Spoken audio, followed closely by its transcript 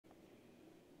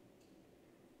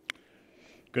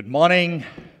Good morning.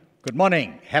 Good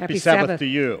morning. Happy Sabbath to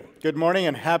you. Good morning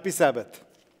and happy Sabbath.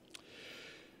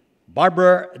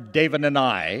 Barbara, David, and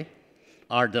I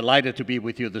are delighted to be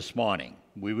with you this morning.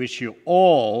 We wish you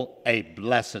all a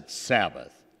blessed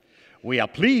Sabbath. We are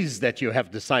pleased that you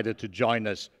have decided to join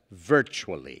us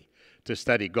virtually to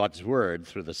study God's Word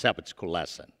through the Sabbath School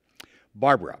lesson.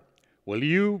 Barbara, will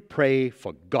you pray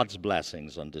for God's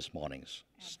blessings on this morning's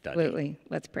study? Absolutely.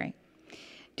 Let's pray.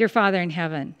 Dear Father in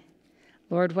heaven,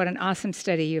 Lord, what an awesome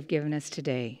study you've given us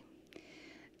today.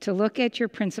 To look at your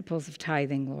principles of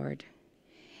tithing, Lord.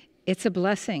 It's a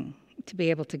blessing to be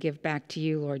able to give back to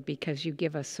you, Lord, because you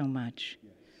give us so much.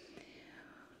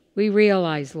 We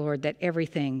realize, Lord, that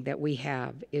everything that we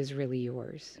have is really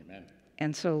yours. Amen.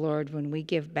 And so, Lord, when we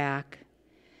give back,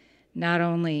 not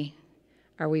only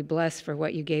are we blessed for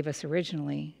what you gave us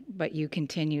originally, but you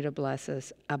continue to bless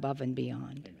us above and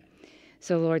beyond. Amen.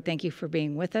 So, Lord, thank you for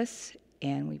being with us,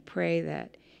 and we pray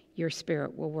that your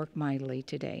Spirit will work mightily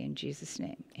today. In Jesus'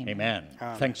 name, amen.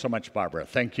 Amen. Thanks so much, Barbara.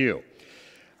 Thank you.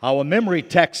 Our memory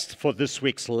text for this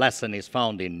week's lesson is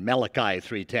found in Malachi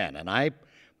 3:10, and I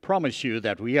promise you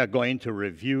that we are going to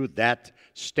review that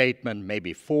statement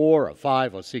maybe 4 or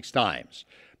 5 or 6 times.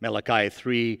 Malachi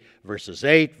 3, verses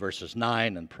 8, verses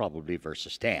 9, and probably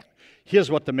verses 10.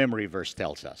 Here's what the memory verse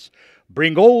tells us.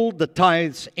 Bring all the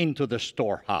tithes into the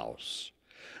storehouse,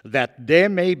 that there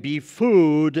may be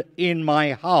food in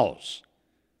my house.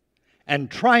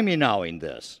 And try me now in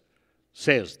this,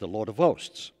 says the Lord of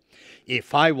hosts,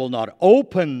 if I will not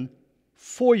open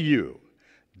for you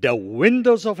the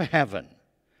windows of heaven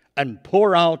and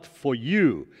pour out for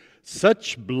you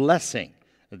such blessing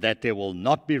that there will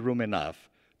not be room enough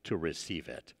to receive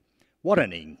it. What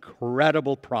an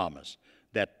incredible promise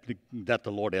that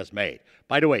the Lord has made.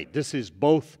 By the way, this is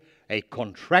both a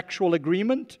contractual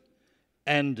agreement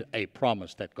and a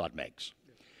promise that God makes.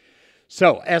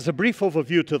 So, as a brief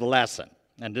overview to the lesson,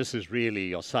 and this is really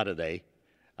your Saturday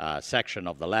section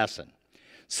of the lesson,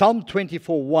 Psalm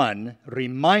 24:1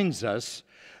 reminds us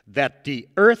that the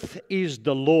earth is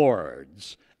the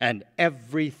Lord's and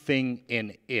everything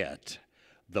in it,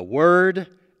 the world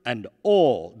and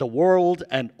all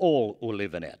who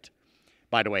live in it.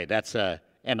 By the way, that's a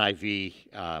NIV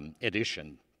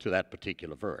edition to that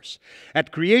particular verse.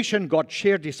 At creation, God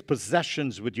shared his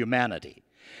possessions with humanity,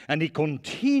 and he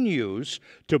continues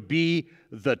to be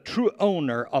the true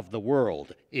owner of the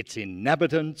world, its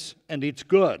inhabitants and its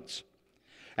goods.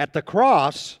 At the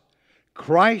cross,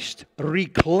 Christ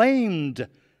reclaimed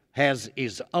as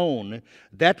his own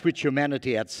that which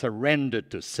humanity had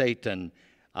surrendered to Satan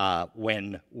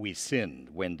when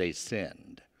they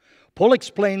sinned. Paul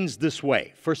explains this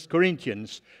way, 1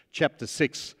 Corinthians chapter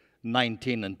 6,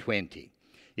 19 and 20.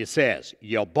 He says,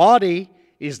 your body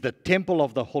is the temple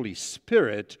of the Holy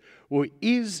Spirit who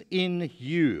is in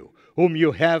you, whom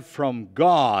you have from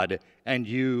God, and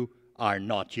you are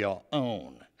not your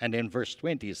own. And in verse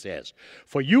 20 he says,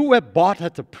 for you were bought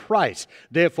at a price,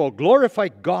 therefore glorify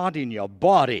God in your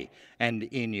body and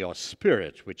in your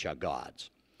spirit, which are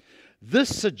God's.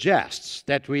 This suggests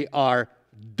that we are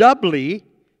doubly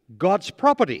God's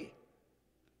property.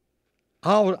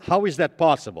 How is that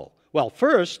possible? Well,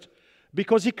 first,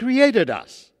 because he created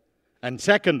us. And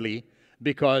secondly,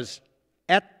 because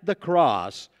at the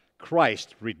cross,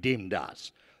 Christ redeemed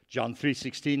us. John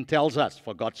 3:16 tells us,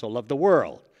 for God so loved the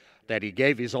world, that he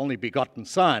gave his only begotten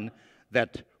Son,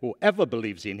 that whoever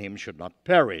believes in him should not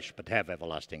perish, but have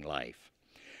everlasting life.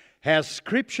 As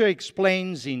Scripture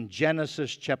explains in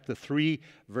Genesis chapter 3,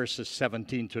 verses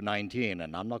 17 to 19,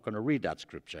 and I'm not going to read that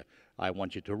Scripture, I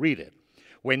want you to read it.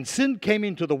 When sin came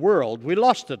into the world, we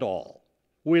lost it all.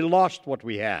 We lost what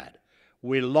we had.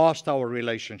 We lost our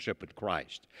relationship with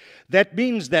Christ. That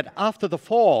means that after the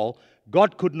fall,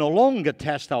 God could no longer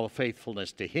test our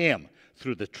faithfulness to him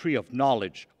through the tree of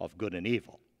knowledge of good and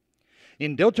evil.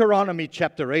 In Deuteronomy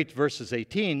chapter 8, verses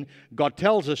 18, God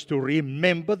tells us to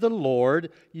remember the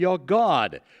Lord your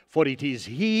God, for it is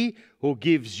he who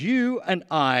gives you and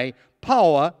I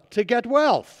power to get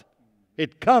wealth.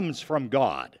 It comes from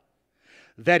God,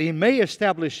 that he may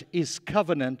establish his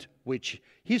covenant which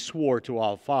he swore to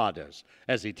our fathers,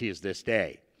 as it is this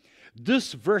day.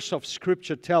 This verse of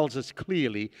Scripture tells us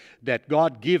clearly that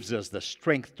God gives us the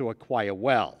strength to acquire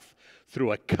wealth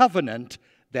through a covenant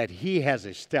that he has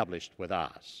established with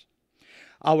us.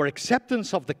 Our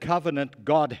acceptance of the covenant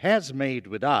God has made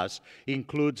with us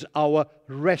includes our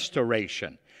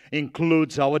restoration,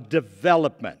 includes our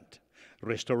development,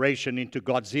 restoration into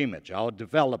God's image, our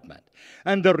development,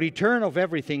 and the return of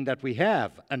everything that we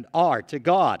have and are to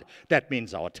God. That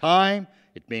means our time,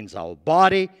 it means our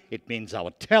body, it means our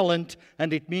talent,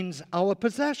 and it means our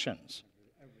possessions.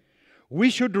 We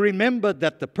should remember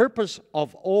that the purpose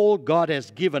of all God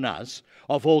has given us,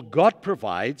 of all God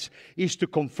provides, is to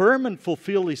confirm and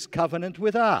fulfill His covenant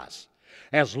with us.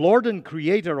 As Lord and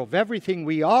Creator of everything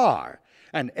we are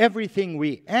and everything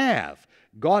we have,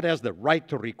 God has the right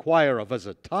to require of us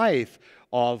a tithe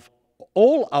of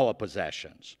all our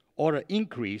possessions or an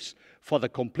increase for the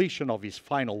completion of His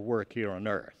final work here on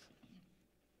earth.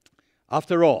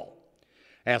 After all,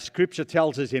 as Scripture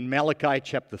tells us in Malachi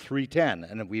chapter 3:10,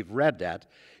 and we've read that,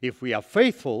 if we are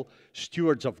faithful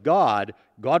stewards of God,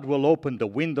 God will open the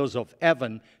windows of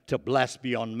heaven to bless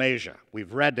beyond measure.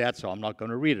 We've read that, so I'm not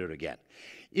going to read it again.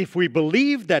 If we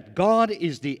believe that God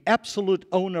is the absolute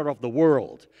owner of the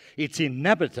world, its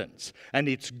inhabitants, and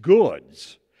its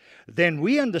goods, then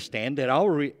we understand that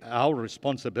our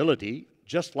responsibility,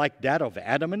 just like that of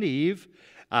Adam and Eve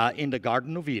in the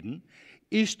Garden of Eden,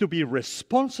 is to be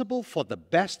responsible for the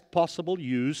best possible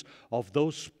use of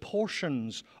those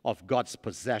portions of God's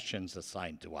possessions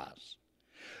assigned to us.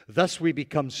 Thus we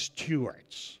become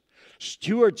stewards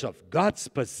of God's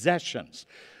possessions.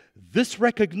 This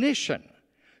recognition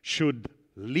should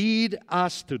lead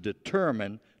us to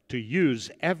determine to use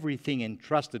everything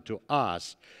entrusted to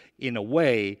us in a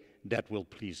way that will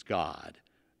please God,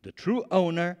 the true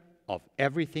owner of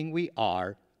everything we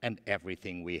are and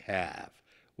everything we have.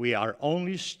 We are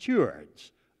only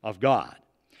stewards of God.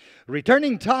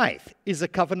 Returning tithe is a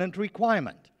covenant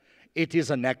requirement. It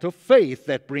is an act of faith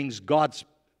that brings God's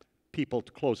people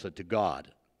closer to God.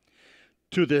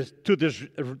 To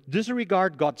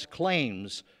disregard God's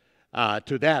claims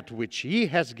to that which He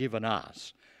has given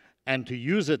us and to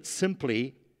use it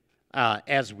simply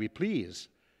as we please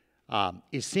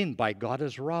is seen by God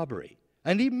as robbery.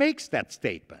 And He makes that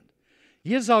statement.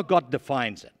 Here's how God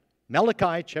defines it.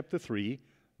 Malachi chapter 3,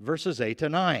 verses 8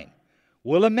 and 9.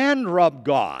 Will a man rob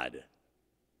God?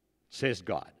 Says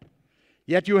God.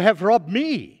 Yet you have robbed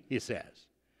me, He says.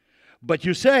 But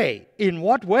you say, in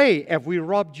what way have we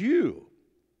robbed you?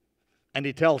 And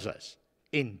He tells us,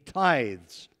 in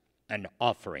tithes and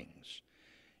offerings.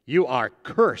 You are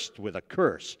cursed with a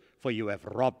curse, for you have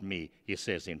robbed me, He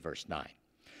says in verse 9.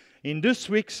 In this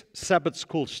week's Sabbath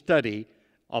school study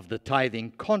of the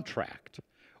tithing contract,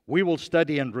 we will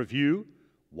study and review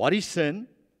what is sin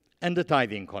and the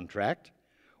tithing contract,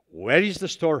 where is the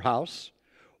storehouse,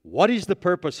 what is the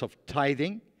purpose of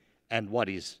tithing, and what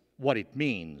it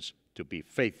means to be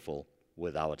faithful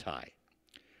with our tithe.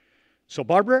 So,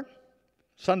 Barbara,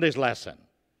 Sunday's lesson,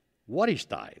 what is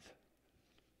tithe?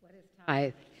 What is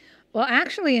tithe? Well,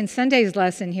 actually, in Sunday's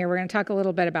lesson here, we're going to talk a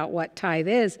little bit about what tithe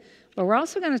is, but we're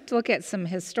also going to look at some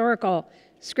historical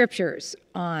scriptures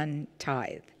on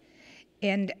tithe.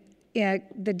 And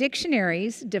the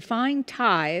dictionaries define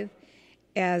tithe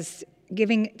as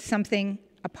giving something,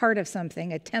 a part of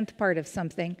something, a tenth part of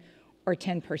something, or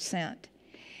 10%.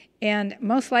 And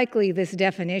most likely this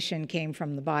definition came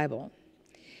from the Bible.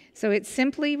 So it's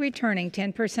simply returning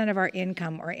 10% of our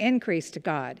income or increase to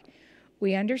God.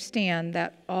 We understand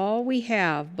that all we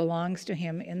have belongs to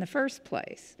Him in the first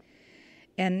place.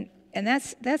 And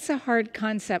that's a hard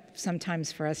concept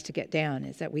sometimes for us to get down,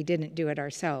 is that we didn't do it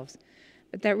ourselves,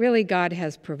 but that really God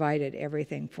has provided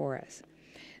everything for us.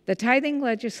 The tithing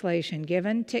legislation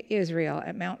given to Israel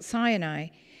at Mount Sinai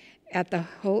that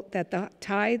the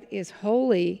tithe is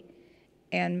holy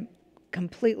and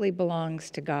completely belongs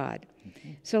to God.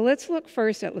 Mm-hmm. So let's look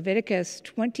first at Leviticus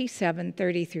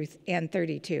 27:30 through and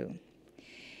 32.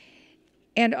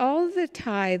 And all the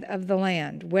tithe of the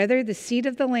land, whether the seed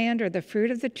of the land or the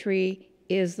fruit of the tree,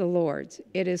 is the Lord's.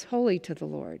 It is holy to the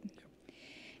Lord.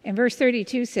 And verse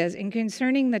 32 says, and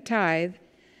concerning the tithe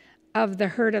of the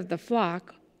herd of the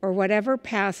flock, or whatever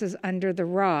passes under the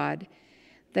rod,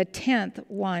 the 10th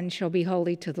one shall be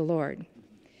holy to the Lord.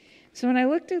 So when I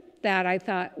looked at that, I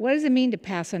thought, what does it mean to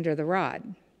pass under the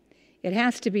rod? It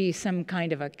has to be some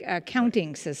kind of a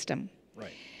counting system.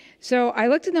 Right. So I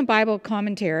looked in the Bible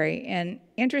commentary, and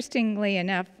interestingly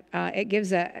enough, it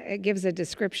gives a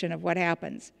description of what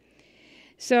happens.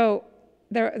 So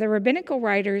the rabbinical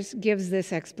writers gives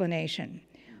this explanation.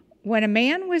 When a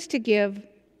man was to give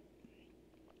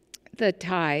the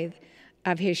tithe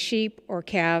of his sheep or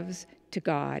calves to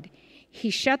God, he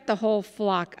shut the whole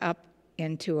flock up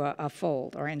into a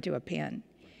fold or into a pen,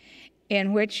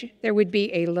 in which there would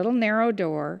be a little narrow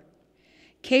door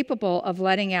capable of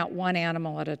letting out one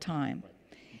animal at a time.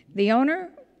 The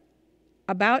owner,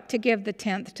 about to give the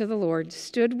 10th to the Lord,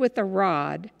 stood with a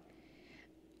rod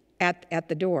at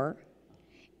the door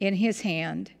in his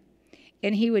hand,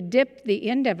 and he would dip the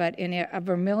end of it in a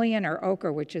vermilion or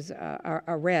ochre, which is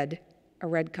a red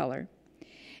color.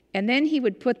 And then he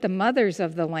would put the mothers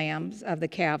of the lambs, of the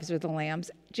calves or the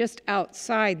lambs, just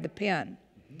outside the pen.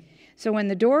 So when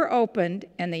the door opened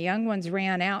and the young ones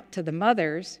ran out to the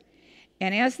mothers,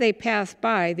 and as they passed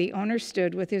by, the owner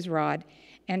stood with his rod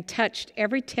and touched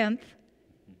every 10th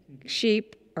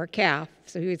sheep or calf.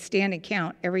 So he would stand and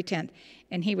count every 10th,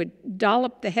 and he would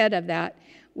dollop the head of that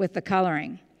with the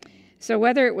coloring. So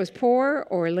whether it was poor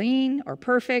or lean or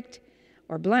perfect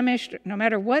or blemished, no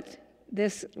matter what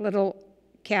this little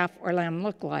calf or lamb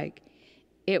looked like,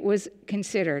 it was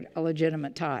considered a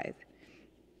legitimate tithe.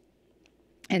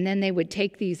 And then they would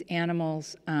take these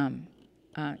animals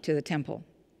to the temple.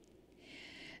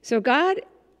 So God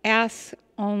asks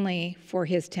only for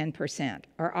his 10%.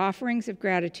 Our offerings of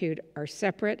gratitude are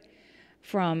separate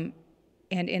from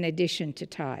and in addition to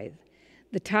tithe.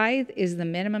 The tithe is the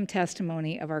minimum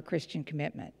testimony of our Christian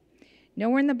commitment.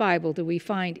 Nowhere in the Bible do we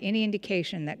find any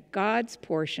indication that God's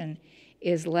portion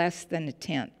is less than a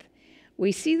tenth.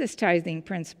 We see this tithing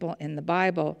principle in the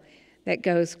Bible that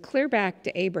goes clear back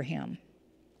to Abraham.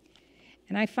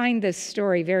 And I find this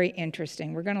story very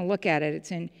interesting. We're going to look at it.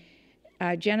 It's in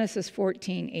Genesis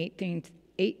 14,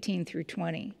 18 through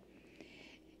 20.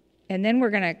 And then we're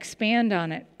going to expand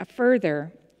on it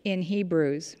further in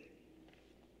Hebrews.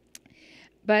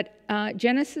 But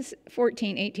Genesis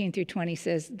 14, 18 through 20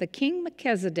 says, the king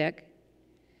Melchizedek,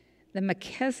 the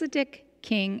Melchizedek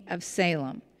king of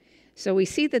Salem. So we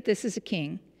see that this is a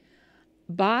king,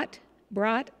 brought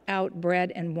out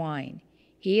bread and wine.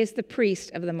 He is the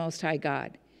priest of the Most High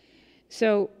God.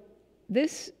 So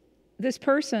this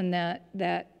person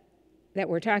that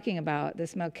we're talking about,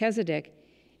 this Melchizedek,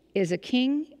 is a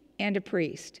king and a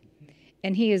priest.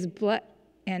 And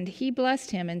he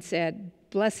blessed him and said,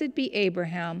 "Blessed be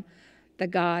Abraham, the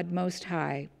God Most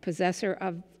High, possessor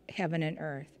of heaven and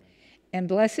earth. And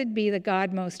blessed be the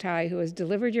God Most High, who has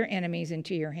delivered your enemies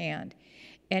into your hand."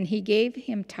 And he gave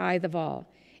him tithe of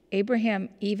all. Abraham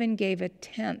even gave a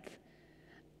tenth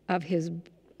of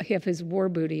his war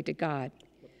booty to God.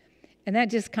 And that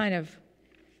just kind of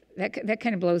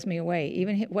blows me away.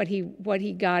 Even what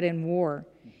he got in war,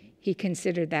 he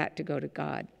considered that to go to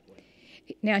God.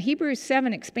 Now Hebrews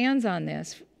 7 expands on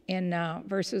this in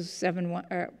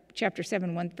chapter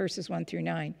 7, verses 1 through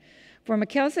 9. For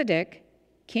Melchizedek,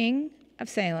 king of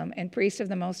Salem and priest of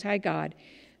the Most High God,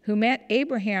 who met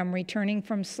Abraham returning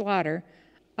from slaughter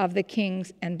of the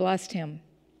kings and blessed him,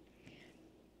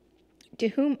 to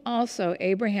whom also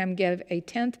Abraham gave a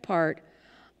tenth part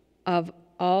of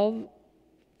all,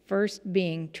 first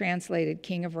being translated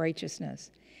King of Righteousness,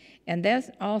 and then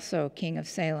also King of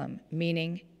Salem,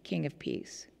 meaning King of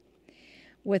Peace.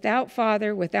 Without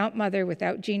father, without mother,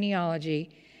 without genealogy,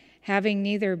 having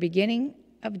neither beginning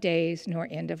of days nor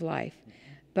end of life,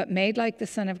 but made like the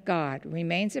Son of God,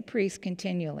 remains a priest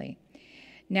continually.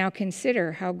 Now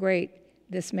consider how great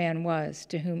this man was,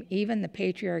 to whom even the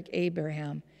patriarch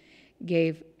Abraham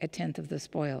gave a tenth of the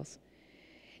spoils.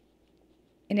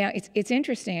 And now it's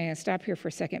interesting. I'm going to stop here for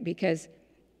a second, because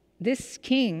this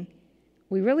king,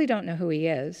 we really don't know who he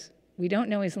is. We don't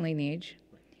know his lineage.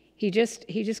 He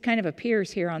just kind of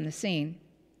appears here on the scene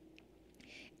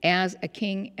as a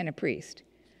king and a priest.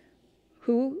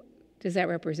 Who does that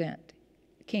represent?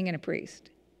 A king and a priest.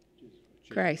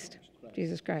 Christ.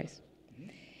 Jesus Christ.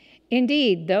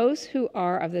 Indeed, those who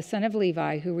are of the son of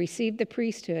Levi, who received the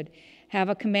priesthood, have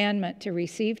a commandment to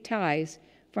receive tithes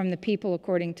from the people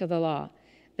according to the law,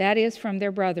 that is, from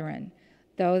their brethren,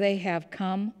 though they have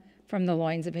come from the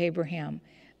loins of Abraham.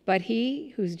 But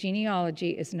he whose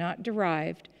genealogy is not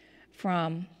derived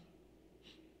from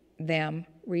them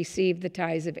received the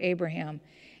tithes of Abraham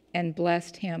and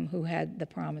blessed him who had the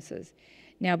promises.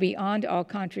 Now, beyond all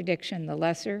contradiction, the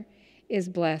lesser is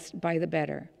blessed by the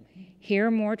better.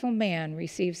 Here mortal man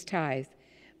receives tithe,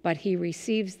 but he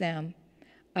receives them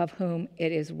of whom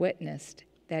it is witnessed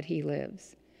that he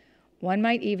lives. One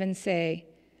might even say,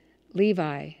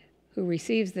 Levi, who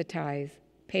receives the tithe,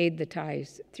 paid the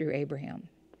tithes through Abraham.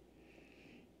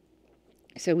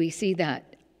 So we see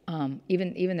that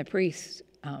even the priests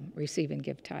receive and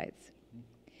give tithes.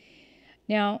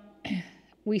 Now,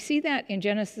 we see that in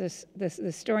Genesis,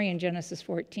 the story in Genesis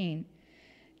 14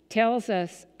 tells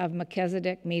us of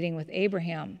Melchizedek meeting with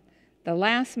Abraham. The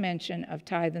last mention of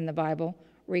tithe in the Bible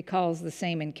recalls the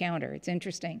same encounter. It's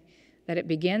interesting that it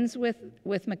begins with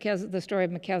the story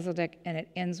of Melchizedek and it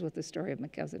ends with the story of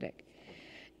Melchizedek.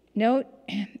 Note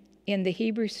in the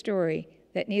Hebrew story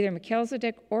that neither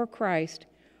Melchizedek or Christ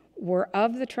were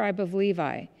of the tribe of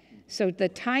Levi. So the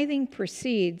tithing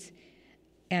precedes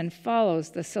and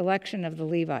follows the selection of the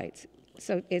Levites.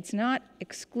 So it's not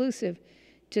exclusive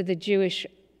to the Jewish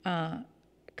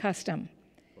custom.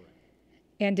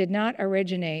 and did not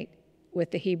originate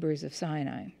with the Hebrews of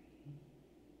Sinai.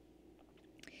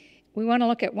 We want to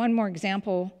look at one more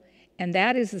example, and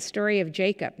that is the story of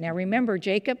Jacob. Now remember,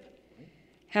 Jacob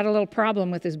had a little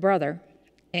problem with his brother,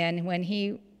 and when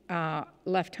he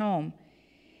left home,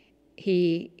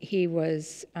 he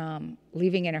was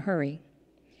leaving in a hurry.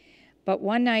 But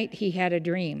one night he had a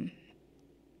dream,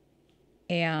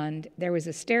 and there was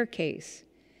a staircase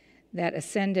that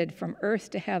ascended from earth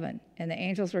to heaven, and the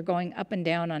angels were going up and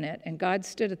down on it, and God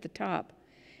stood at the top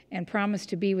and promised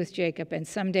to be with Jacob and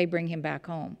someday bring him back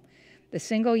home. The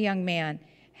single young man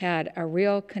had a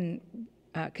real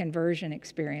conversion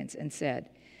experience and said,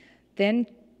 "Then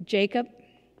Jacob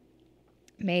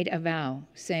made a vow,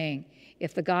 saying,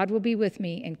 if the God will be with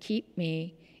me and keep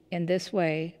me in this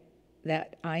way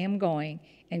that I am going,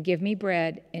 and give me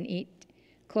bread and eat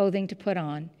clothing to put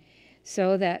on,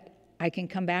 so that I can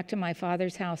come back to my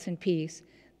father's house in peace,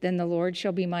 then the Lord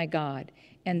shall be my God.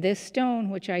 And this stone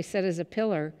which I set as a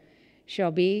pillar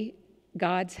shall be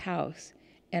God's house,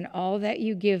 and all that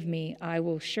you give me I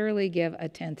will surely give a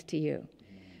tenth to you."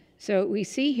 So we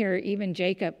see here even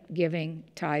Jacob giving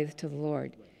tithe to the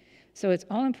Lord. So it's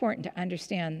all important to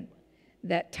understand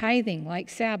that tithing, like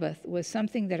Sabbath, was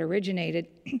something that originated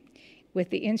with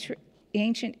the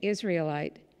ancient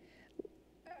Israelite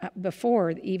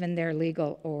before even their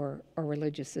legal or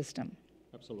religious system.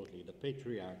 Absolutely. The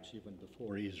patriarchs, even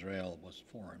before Israel was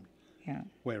formed, Yeah.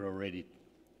 were already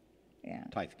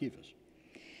tithe givers.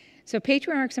 So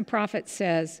Patriarchs and Prophets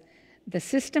says, the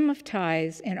system of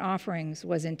tithes and offerings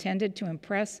was intended to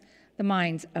impress the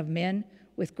minds of men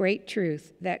with great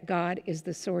truth that God is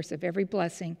the source of every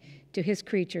blessing to his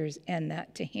creatures, and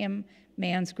that to him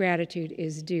man's gratitude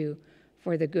is due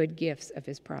for the good gifts of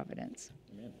his providence.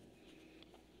 Amen.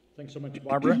 Thanks so much,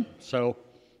 Barbara. So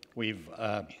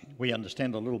we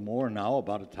understand a little more now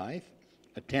about a tithe,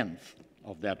 a tenth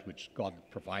of that which God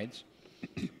provides.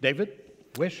 David,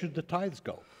 where should the tithes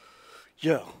go?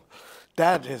 Yeah,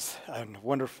 that is a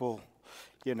wonderful,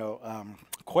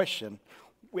 question.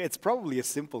 It's probably a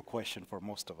simple question for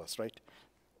most of us, right?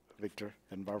 Victor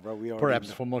and Barbara, we are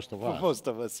Perhaps for most of us. For most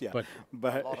of us, yeah.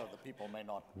 But a lot of the people may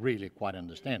not really quite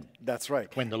understand. That's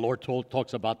right. When the Lord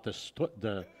talks about the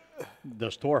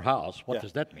storehouse, what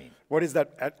does that mean? What is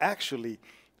that? Actually,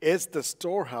 is the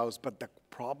storehouse, but the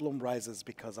problem rises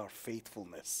because our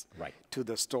faithfulness to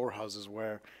the storehouses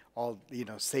where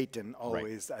Satan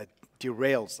always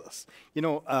derails us.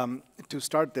 To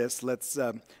start this, let's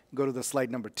go to the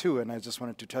slide number 2, and I just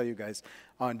wanted to tell you guys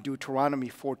on Deuteronomy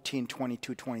 14,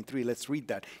 22, 23, let's read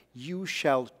that. You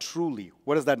shall truly,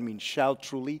 what does that mean? Shall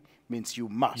truly means you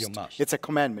must. You must. It's a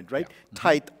commandment, right? Yeah.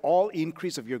 Tithe all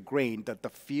increase of your grain that the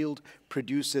field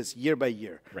produces year by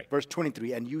year. Right. Verse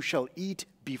 23, and you shall eat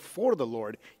before the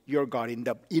Lord your God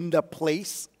in the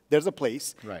place, there's a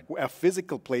place, a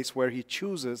physical place where he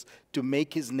chooses to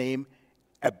make his name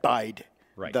abide.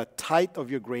 Right. The tithe of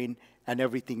your grain and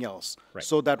everything else. Right.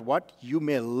 So that what? You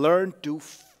may learn to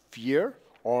fear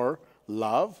or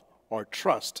love or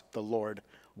trust the Lord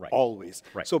always.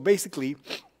 Right. So basically,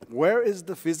 where is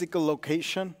the physical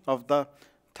location of the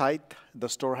tithe, the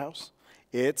storehouse?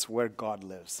 It's where God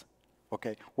lives.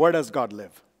 Okay, where does God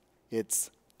live?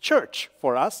 It's church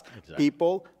for us,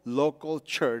 people, local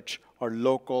church or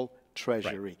local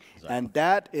treasury. Right. Exactly. And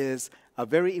that is a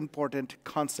very important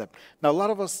concept. Now, a lot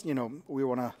of us, we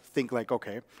want to think like,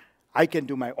 okay, I can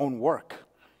do my own work,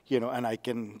 and I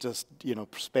can just,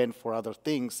 spend for other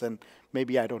things, and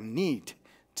maybe I don't need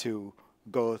to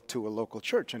go to a local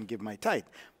church and give my tithe.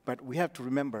 But we have to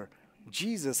remember,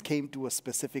 Jesus came to a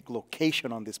specific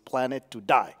location on this planet to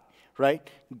die, right?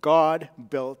 God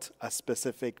built a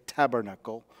specific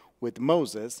tabernacle with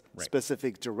Moses,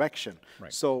 specific direction.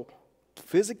 Right. So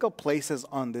physical places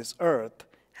on this earth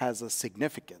has a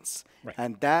significance. Right.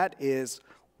 And that is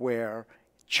where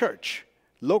church,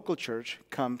 local church,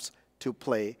 comes to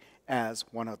play as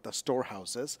one of the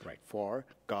storehouses for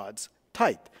God's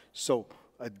tithe. So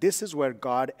this is where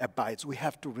God abides. We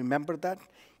have to remember that.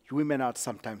 We may not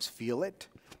sometimes feel it.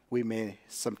 We may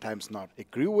sometimes not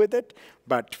agree with it.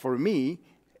 But for me,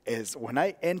 is when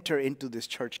I enter into this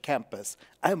church campus,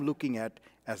 I'm looking at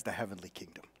as the heavenly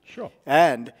kingdom. Sure.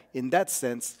 And in that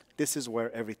sense, this is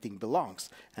where everything belongs.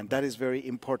 And that is very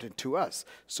important to us.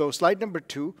 So slide number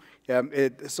 2,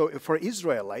 so for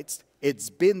Israelites, it's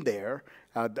been there.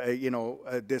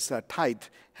 This tithe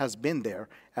has been there.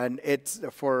 And it's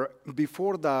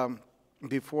before the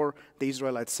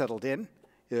Israelites settled in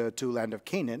to land of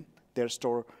Canaan, their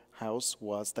storehouse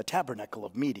was the tabernacle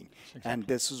of meeting. Exactly. And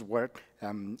this is where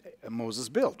Moses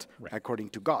built, according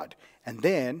to God. And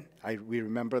then we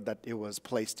remember that it was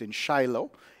placed in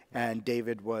Shiloh, and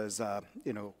David was,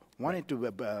 wanted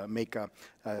to make a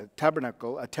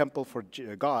tabernacle, a temple for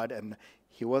God, and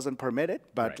he wasn't permitted,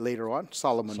 but later on,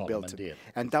 Solomon built it.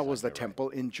 And that was the temple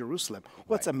in Jerusalem.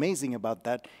 What's amazing about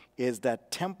that is that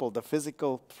temple, the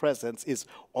physical presence, is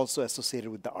also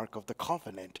associated with the Ark of the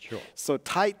Covenant. So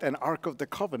tithe and Ark of the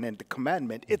Covenant, the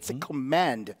commandment, it's a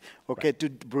command, to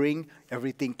bring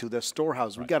everything to the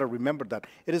storehouse. We got to remember that.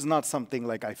 It is not something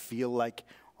like I feel like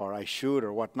or I should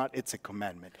or whatnot. It's a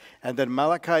commandment. And then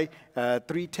Malachi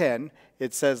 3:10,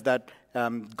 it says that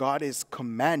God is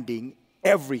commanding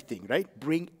everything, right?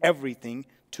 Bring everything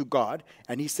to God.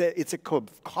 And he said it's a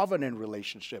covenant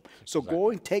relationship. So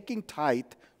taking tithe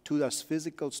to this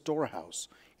physical storehouse,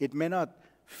 it may not,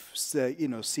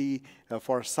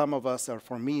 for some of us or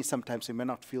for me, sometimes it may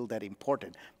not feel that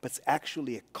important, but it's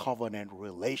actually a covenant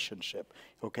relationship,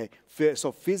 okay?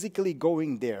 So physically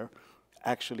going there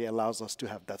actually allows us to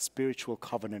have that spiritual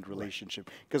covenant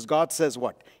relationship. Because God says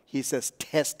what? He says,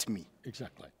 test me.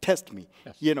 Exactly. Test me.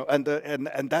 Yes.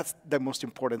 And that's the most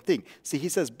important thing. See, he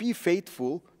says, be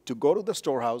faithful to go to the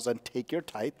storehouse and take your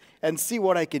tithe and see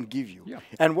what I can give you. Yeah.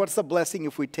 And what's the blessing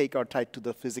if we take our tithe to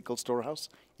the physical storehouse?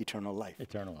 Eternal life.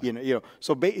 Eternal life.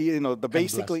 So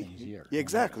basically,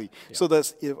 exactly. Yeah.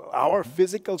 So our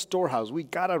physical storehouse, we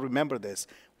gotta remember this.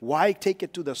 Why take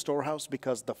it to the storehouse?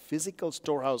 Because the physical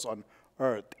storehouse on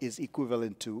earth is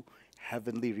equivalent to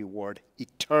heavenly reward,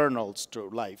 eternal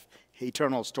life,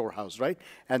 eternal storehouse, right?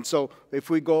 And so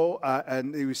if we go,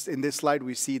 and in this slide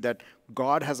we see that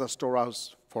God has a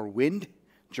storehouse for wind,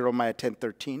 Jeremiah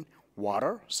 10:13,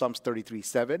 water, Psalms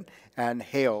 33:7, and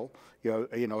hail,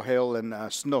 hail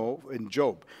and snow in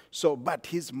Job. So, but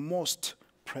his most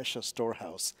precious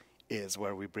storehouse is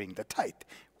where we bring the tithe.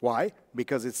 Why?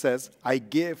 Because it says, I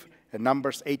give, in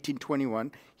Numbers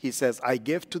 18:21, he says, I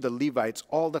give to the Levites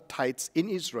all the tithes in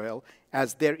Israel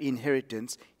as their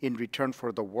inheritance in return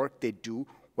for the work they do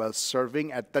while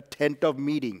serving at the tent of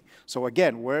meeting. So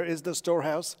again, where is the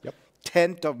storehouse?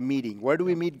 Tent of meeting. Where do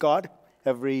we meet God?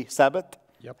 Every Sabbath?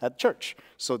 At church.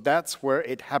 So that's where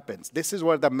it happens. This is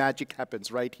where the magic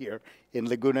happens, right here in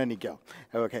Laguna Niguel.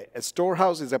 Okay, a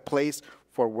storehouse is a place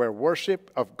for where worship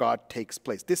of God takes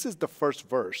place. This is the first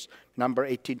verse, number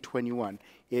 18:21.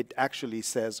 It actually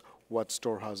says what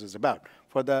storehouse is about.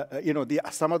 For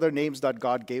some other names that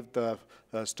God gave the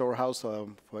storehouse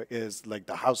is like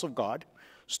the house of God,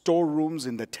 storerooms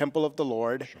in the temple of the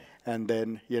Lord, and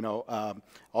then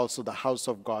also the house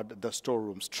of God, the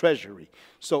storerooms, treasury.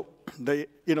 So the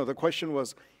question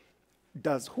was,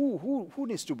 who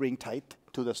needs to bring tithe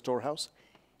to the storehouse?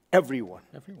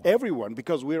 Everyone,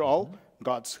 because we're all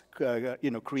God's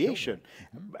creation.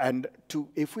 And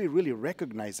if we really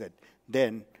recognize it,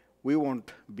 then we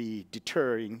won't be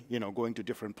deterring, going to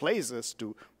different places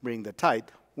to bring the tithe.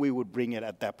 We would bring it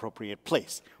at the appropriate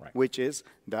place, which is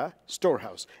the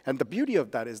storehouse. And the beauty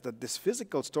of that is that this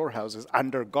physical storehouse is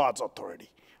under God's authority,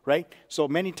 right? So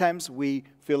many times we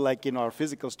feel like our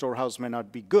physical storehouse may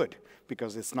not be good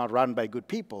because it's not run by good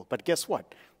people. But guess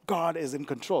what? God is in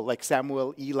control. Like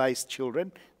Samuel, Eli's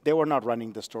children, they were not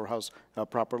running the storehouse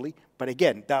properly. But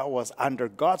again, that was under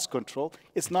God's control.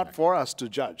 It's not for us to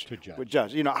judge.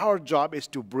 Our job is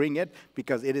to bring it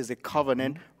because it is a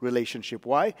covenant relationship.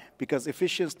 Why? Because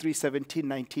Ephesians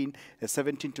 3:17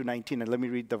 to 19, and let me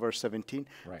read the verse 17.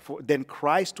 Then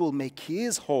Christ will make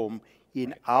his home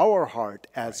in our heart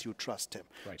as you trust him.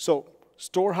 So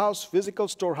storehouse, physical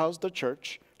storehouse, the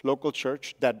church, local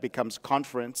church, that becomes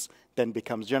conference, then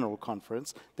becomes general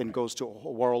conference, then goes to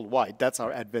worldwide. That's our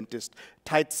Adventist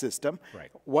tithe system.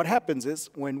 What happens is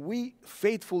when we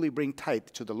faithfully bring tithe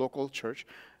to the local church,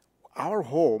 our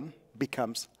home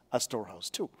becomes a storehouse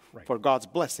too for God's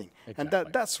blessing. And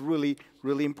that's really,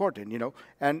 really important,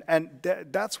 And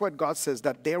that's what God says,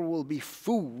 that there will be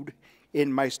food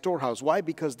in my storehouse. Why?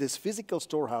 Because this physical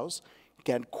storehouse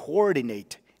can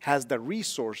coordinate, has the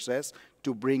resources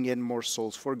to bring in more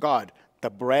souls for God, the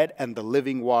bread and the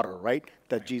living water,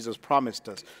 that Jesus promised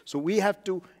us. So we have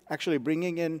to actually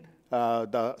bringing in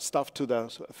the stuff to the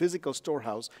physical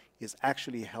storehouse is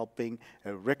actually helping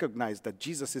recognize that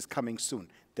Jesus is coming soon.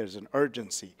 There's an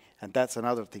urgency, and that's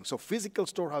another thing. So physical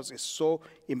storehouse is so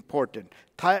important.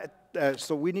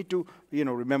 So we need to,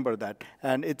 remember that.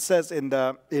 And it says in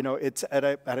the,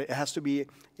 it has to be,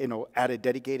 at a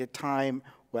dedicated time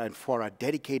and for a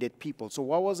dedicated people. So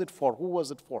what was it for? Who was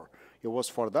it for? It was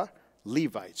for the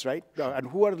Levites, right? And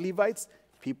who are Levites?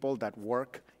 People that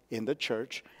work in the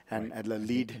church and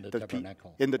lead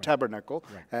in the tabernacle.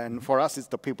 And for us, it's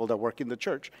the people that work in the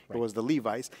church. It was the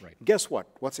Levites. Guess what?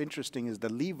 What's interesting is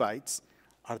the Levites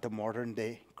are the modern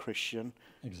day Christian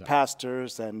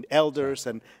pastors and elders,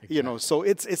 and so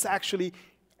it's actually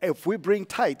if we bring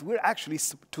tithe, we're actually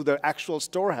to the actual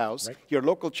storehouse, your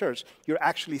local church, you're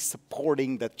actually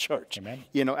supporting the church. Amen.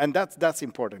 You know, and that's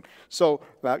important. So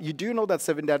you do know that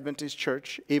Seventh-day Adventist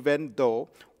Church, even though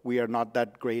we are not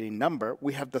that great in number,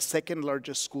 we have the second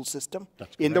largest school system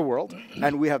in the world,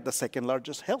 and we have the second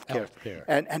largest healthcare.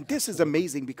 And this is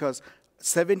amazing because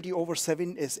close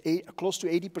to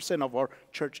 80% of our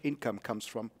church income comes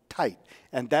from tithe.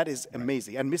 And that is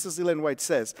amazing. And Mrs. Ellen White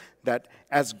says that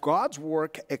as God's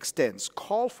work extends,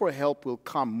 call for help will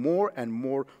come more and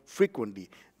more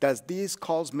frequently. As these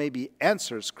calls may be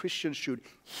answers, Christians should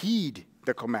heed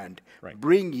the command,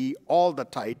 bring ye all the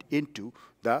tithe into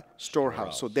the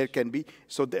storehouse. So there can be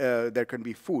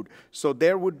food. So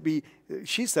there would be,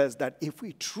 she says that if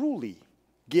we truly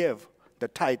give the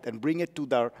tithe and bring it to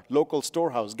the local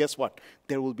storehouse, guess what?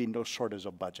 There will be no shortage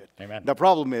of budget. Amen. The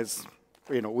problem is,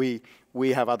 you know, we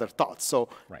have other thoughts. So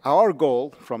our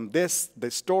goal from the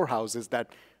storehouse is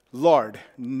that, Lord,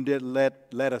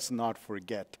 let us not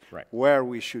forget where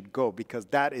we should go, because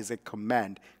that is a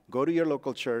command. Go to your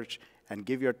local church and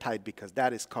give your tithe, because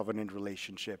that is covenant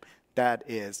relationship. That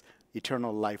is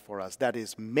eternal life for us. That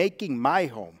is making my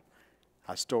home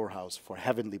a storehouse for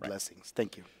heavenly blessings.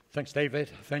 Thank you. Thanks, David.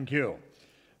 Thank you.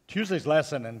 Tuesday's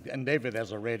lesson, and David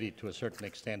has already, to a certain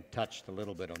extent, touched a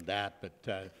little bit on that,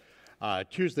 but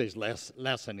Tuesday's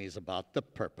lesson is about the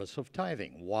purpose of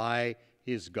tithing. Why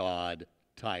is God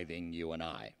tithing you and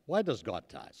I? Why does God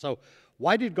tithe? So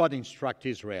why did God instruct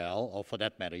Israel, or for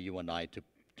that matter, you and I,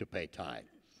 to pay tithe?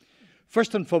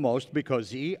 First and foremost, because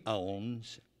he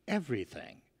owns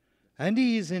everything. And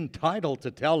he is entitled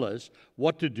to tell us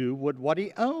what to do with what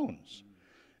he owns.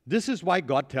 This is why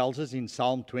God tells us in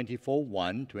Psalm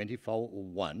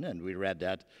 24:1, and we read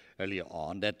that earlier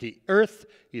on, that the earth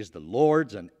is the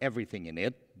Lord's and everything in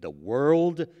it, the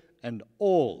world and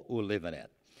all who live in it.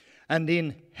 And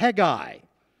in Haggai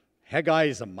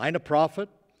is a minor prophet,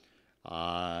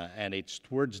 and it's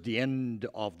towards the end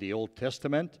of the Old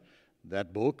Testament,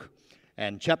 that book.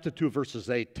 And chapter 2,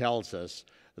 verses 8 tells us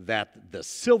that the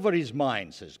silver is mine,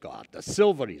 says God. The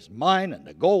silver is mine and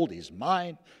the gold is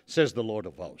mine, says the Lord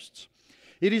of hosts.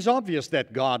 It is obvious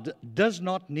that God does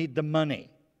not need the money,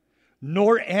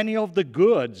 nor any of the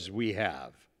goods we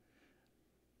have.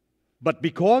 But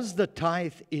because the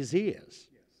tithe is his,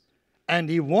 and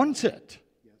he wants it,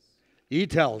 he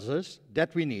tells us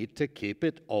that we need to keep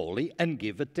it holy and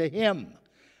give it to him.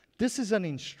 This is an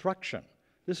instruction.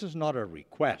 This is not a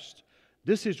request.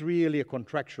 This is really a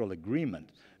contractual agreement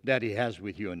that he has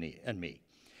with you and me.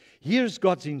 Here's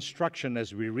God's instruction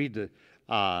as we read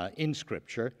in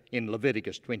Scripture in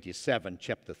Leviticus 27,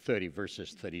 chapter 30,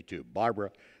 verses 32. Barbara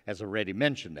has already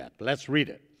mentioned that. Let's read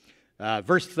it.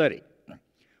 Verse 30.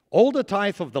 All the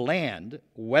tithe of the land,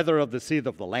 whether of the seed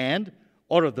of the land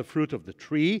or of the fruit of the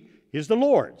tree, is the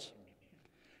Lord's.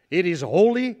 It is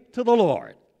holy to the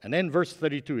Lord. And then verse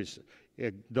 32 is,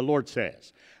 the Lord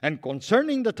says, and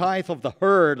concerning the tithe of the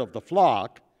herd of the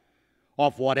flock,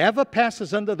 of whatever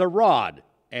passes under the rod,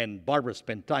 and Barbara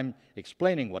spent time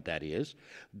explaining what that is,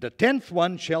 the 10th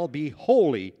one shall be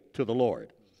holy to the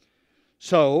Lord.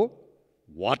 So,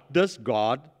 what does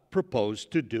God propose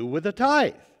to do with the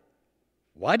tithe?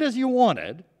 Why does he want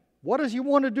it? What does he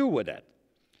want to do with it?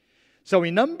 So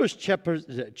in Numbers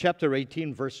chapter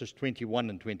 18, verses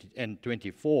 21 and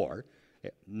 24,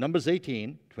 Numbers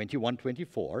 18, 21,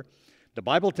 24, the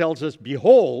Bible tells us,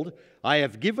 behold, I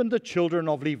have given the children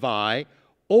of Levi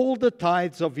all the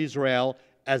tithes of Israel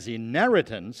as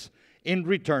inheritance in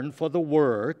return for the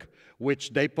work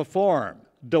which they perform,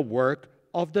 the work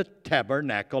of the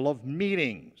tabernacle of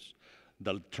meetings.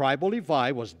 The tribe of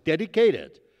Levi was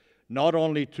dedicated not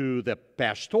only to the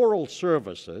pastoral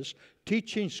services,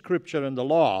 teaching Scripture and the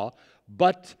law,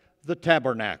 but the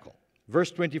tabernacle. Verse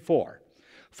 24,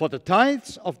 for the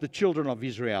tithes of the children of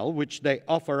Israel, which they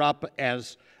offer up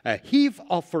as a heave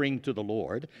offering to the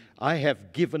Lord, I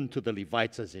have given to the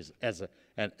Levites as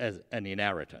an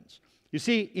inheritance. You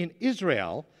see, in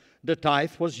Israel, the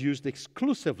tithe was used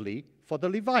exclusively for the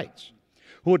Levites,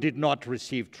 who did not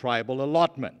receive tribal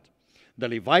allotment. The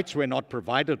Levites were not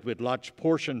provided with large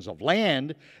portions of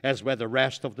land, as were the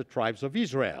rest of the tribes of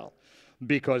Israel,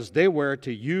 because they were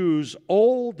to use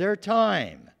all their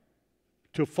time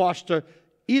to foster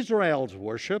Israel's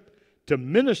worship, to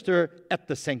minister at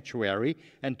the sanctuary,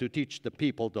 and to teach the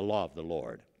people the law of the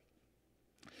Lord.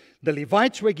 The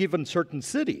Levites were given certain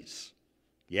cities,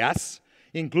 yes,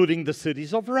 including the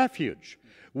cities of refuge,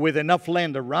 with enough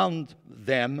land around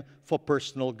them for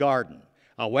personal garden.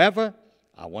 However,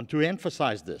 I want to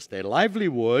emphasize this. Their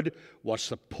livelihood was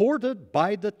supported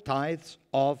by the tithes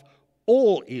of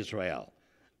all Israel,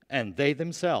 and they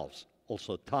themselves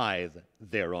also tithe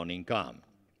their own income.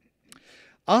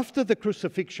 After the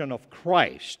crucifixion of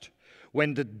Christ,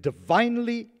 when the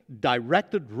divinely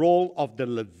directed role of the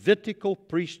Levitical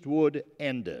priesthood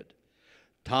ended,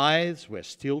 tithes were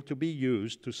still to be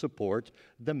used to support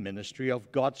the ministry of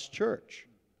God's church.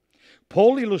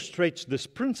 Paul illustrates this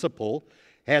principle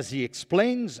as he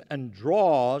explains and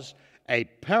draws a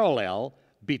parallel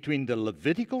between the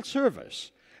Levitical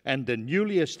service and the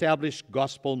newly established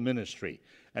gospel ministry.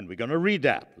 And we're going to read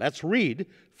that. Let's read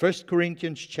 1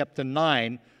 Corinthians chapter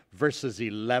 9, verses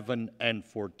 11 and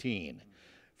 14.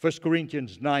 1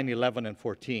 Corinthians 9, 11 and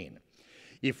 14.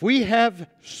 If we have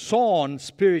sown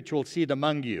spiritual seed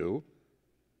among you,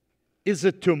 is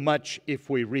it too much if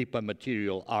we reap a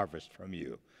material harvest from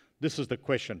you? This is the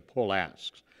question Paul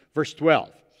asks. Verse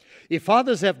 12. If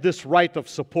others have this right of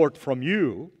support from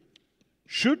you,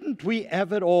 shouldn't we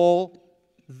have it all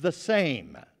the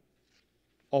same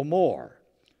or more?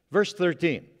 Verse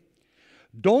 13.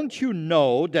 Don't you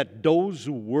know that those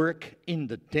who work in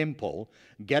the temple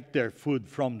get their food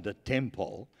from the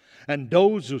temple, and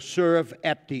those who serve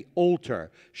at the altar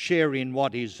share in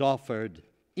what is offered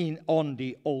on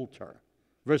the altar?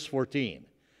 Verse 14.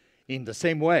 In the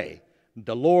same way,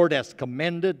 the Lord has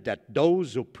commanded that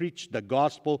those who preach the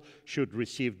gospel should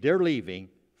receive their living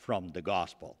from the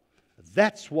gospel.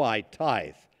 That's why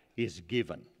tithe is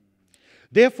given.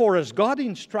 Therefore, as God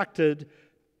instructed,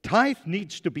 tithe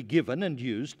needs to be given and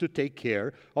used to take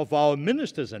care of our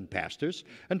ministers and pastors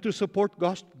and to support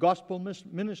gospel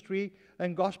ministry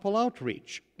and gospel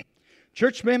outreach.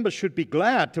 Church members should be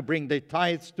glad to bring their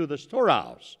tithes to the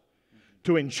storehouse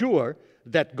to ensure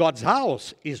that God's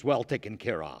house is well taken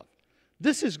care of.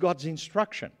 This is God's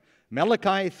instruction.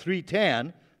 Malachi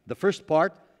 3:10, the first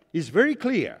part, is very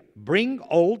clear. Bring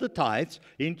all the tithes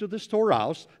into the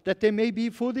storehouse, that there may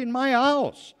be food in my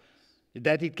house,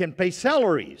 that it can pay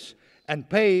salaries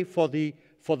and pay for the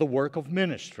work of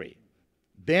ministry.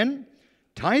 Then,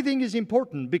 tithing is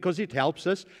important because it helps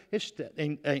us,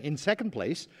 in second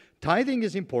place, tithing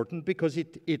is important because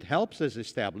it helps us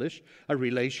establish a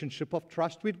relationship of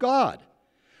trust with God.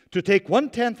 To take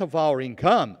 1/10 of our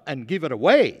income and give it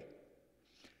away,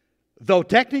 though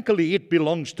technically it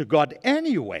belongs to God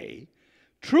anyway,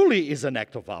 truly is an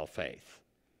act of our faith.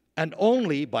 And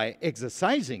only by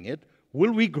exercising it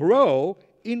will we grow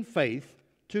in faith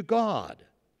to God.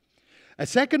 A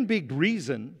second big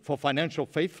reason for financial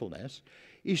faithfulness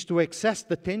is to access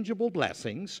the tangible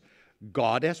blessings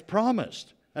God has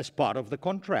promised as part of the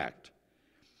contract.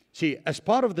 See, as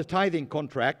part of the tithing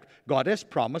contract, God has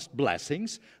promised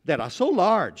blessings that are so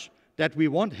large that we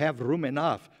won't have room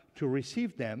enough to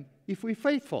receive them if we're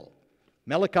faithful.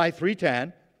 Malachi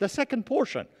 3:10, the second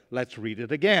portion. Let's read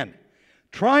it again.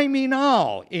 Try me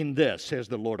now in this, says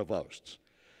the Lord of hosts.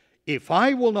 If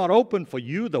I will not open for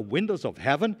you the windows of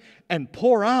heaven and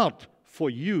pour out for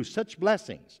you such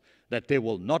blessings that there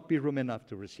will not be room enough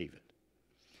to receive it.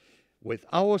 With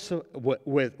our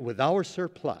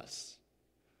surplus,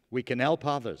 we can help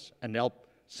others and help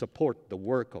support the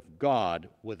work of God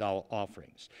with our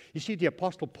offerings. You see, the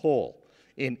Apostle Paul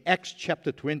in Acts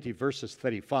chapter 20, verses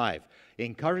 35,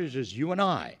 encourages you and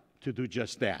I to do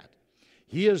just that.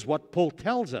 Here's what Paul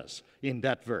tells us in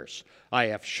that verse. I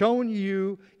have shown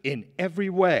you in every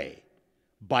way,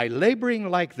 by laboring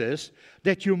like this,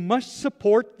 that you must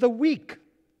support the weak.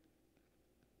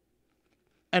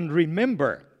 And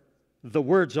remember the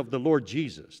words of the Lord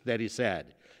Jesus that he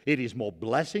said, it is more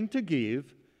blessing to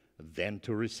give than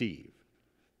to receive.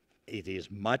 It is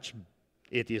much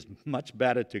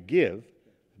better to give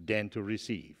than to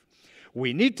receive.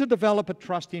 We need to develop a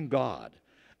trust in God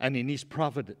and in His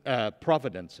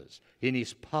providences, in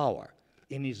His power,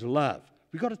 in His love.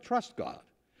 We've got to trust God.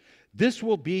 This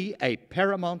will be a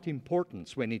paramount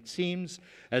importance when it seems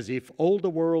as if all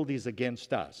the world is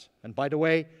against us. And by the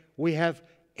way, we have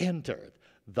entered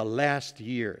the last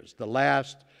years, the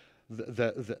last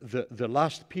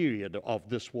period of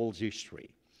this world's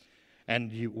history.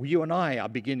 And you and I are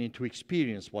beginning to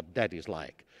experience what that is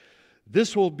like.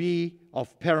 This will be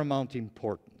of paramount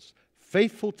importance.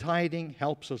 Faithful tithing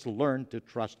helps us learn to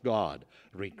trust God,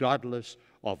 regardless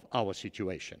of our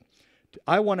situation.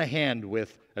 I want to end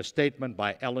with a statement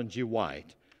by Ellen G.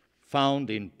 White, found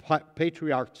in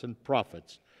Patriarchs and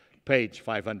Prophets, page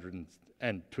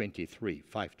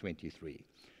 523.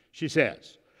 She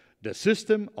says, the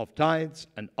system of tithes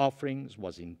and offerings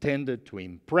was intended to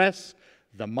impress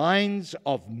the minds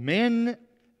of men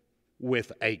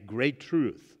with a great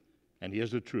truth. And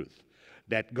here's the truth,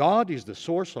 that God is the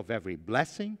source of every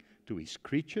blessing to His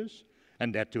creatures,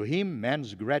 and that to Him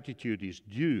man's gratitude is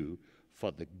due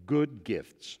for the good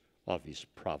gifts of His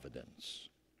providence.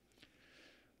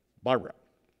 Barbara,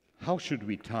 how should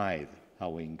we tithe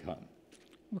our income?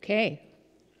 Okay.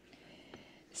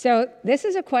 So this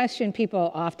is a question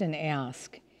people often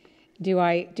ask. Do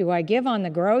I give on the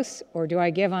gross or do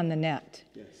I give on the net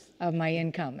of my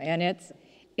income? And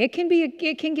it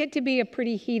can get to be a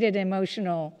pretty heated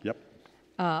emotional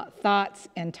thoughts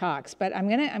and talks. But I'm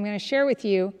gonna share with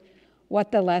you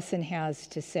what the lesson has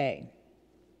to say.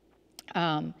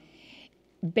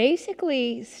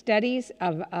 Basically, studies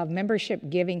of membership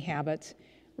giving habits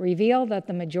reveal that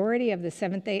the majority of the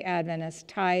Seventh-day Adventists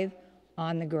tithe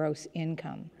on the gross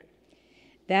income.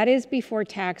 That is before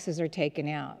taxes are taken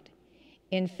out.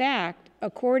 In fact,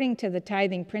 according to the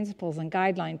Tithing Principles and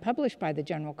Guideline published by the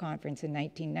General Conference in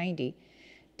 1990,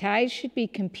 tithes should be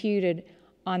computed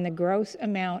on the gross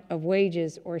amount of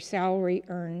wages or salary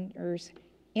earners'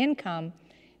 income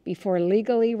before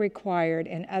legally required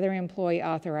and other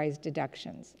employee-authorized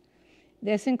deductions.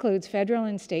 This includes federal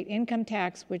and state income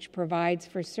tax, which provides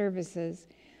for services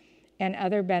and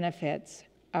other benefits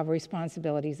of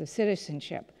responsibilities of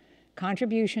citizenship.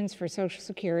 Contributions for Social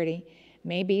Security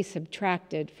may be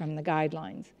subtracted from the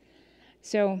guidelines.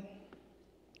 So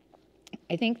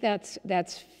I think that's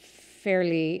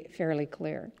fairly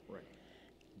clear.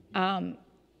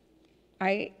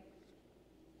 Right.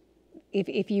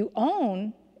 If you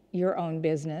own your own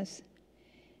business,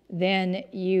 then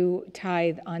you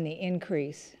tithe on the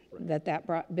increase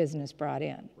that business brought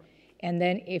in. Right. And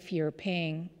then if you're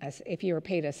paid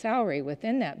a salary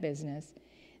within that business,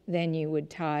 then you would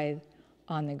tithe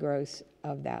on the gross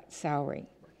of that salary.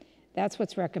 That's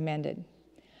what's recommended.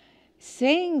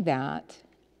 Saying that,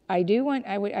 I do want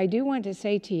to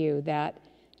say to you that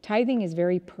tithing is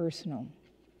very personal,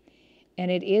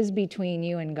 and it is between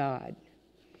you and God.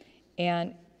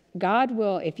 And God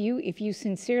will, if you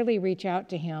sincerely reach out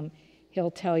to Him,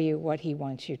 He'll tell you what He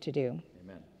wants you to do.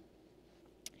 Amen.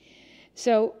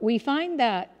 So we find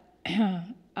that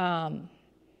that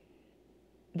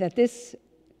this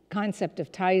concept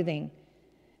of tithing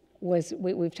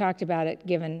we've talked about it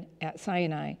given at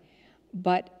Sinai,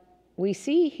 but we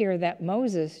see here that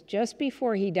Moses, just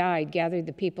before he died, gathered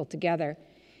the people together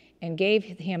and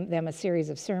gave them a series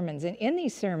of sermons. And in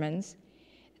these sermons,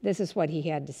 this is what he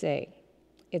had to say.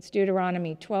 It's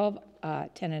Deuteronomy 12,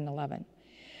 10 and 11.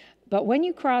 But when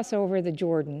you cross over the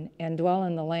Jordan and dwell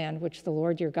in the land which the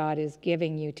Lord your God is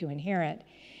giving you to inherit,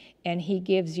 and He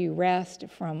gives you rest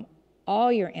from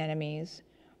all your enemies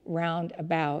round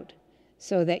about,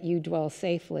 so that you dwell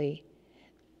safely,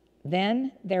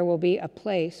 then there will be a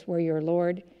place where your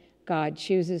Lord God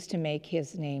chooses to make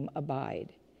His name abide.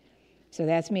 So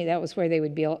that was where they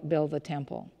would build the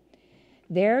temple.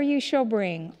 There you shall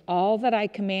bring all that I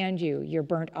command you, your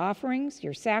burnt offerings,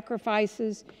 your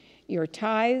sacrifices, your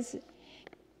tithes,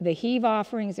 the heave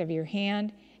offerings of your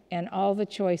hand, and all the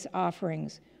choice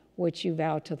offerings which you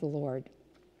vow to the Lord.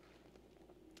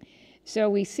 So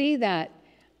we see that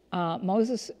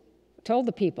Moses told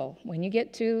the people, when you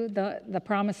get to the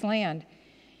promised land,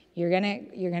 you're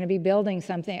gonna be building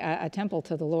a temple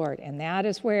to the Lord, and that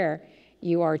is where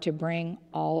you are to bring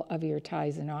all of your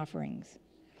tithes and offerings.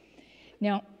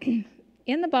 Now,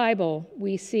 in the Bible,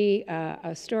 we see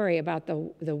a story about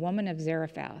the woman of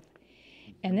Zarephath,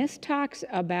 and this talks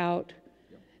about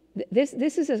this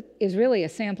is really a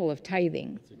sample of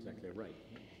tithing. That's exactly right.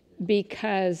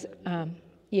 Because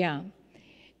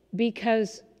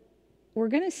because we're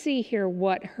going to see here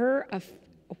what her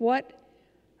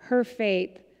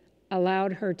faith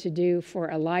allowed her to do for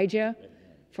Elijah,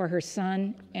 for her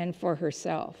son, and for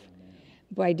herself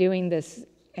by doing this.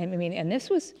 And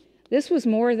this was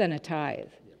more than a tithe.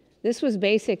 This was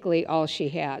basically all she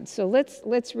had. So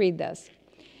let's read this.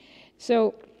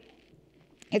 So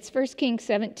it's 1 Kings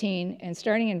 17, and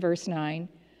starting in verse 9,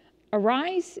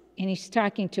 arise, and he's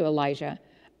talking to Elijah,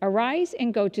 arise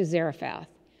and go to Zarephath,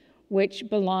 which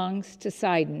belongs to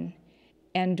Sidon,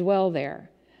 and dwell there.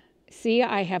 See,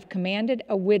 I have commanded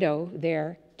a widow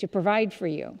there to provide for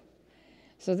you.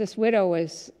 So this widow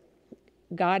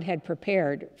God had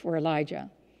prepared for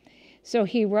Elijah. So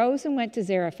he rose and went to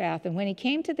Zarephath, and when he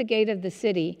came to the gate of the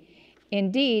city,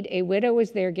 indeed, a widow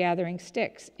was there gathering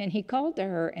sticks. And he called to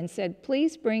her and said,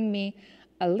 please bring me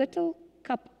a little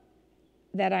cup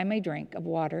that I may drink of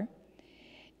water.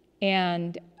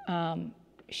 And as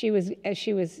she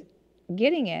was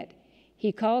getting it,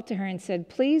 he called to her and said,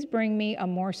 please bring me a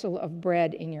morsel of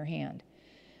bread in your hand.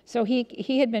 So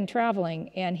he had been traveling,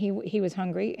 and he was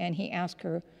hungry, and he asked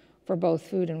her for both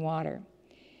food and water.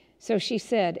 So she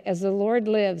said, as the Lord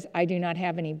lives, I do not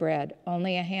have any bread,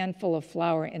 only a handful of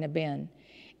flour in a bin,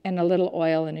 and a little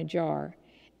oil in a jar.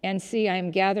 And see, I am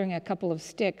gathering a couple of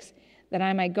sticks, that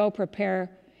I might go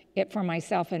prepare it for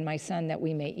myself and my son that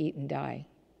we may eat and die.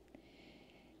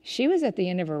 She was at the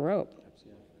end of her rope.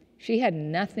 She had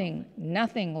nothing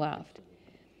left.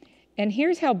 And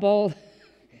here's how bold,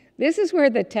 this is where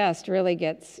the test really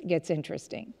gets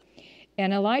interesting.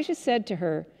 And Elijah said to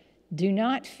her, "Do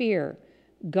not fear.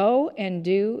 Go and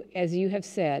do as you have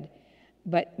said,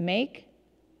 but make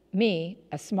me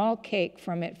a small cake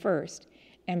from it first,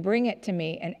 and bring it to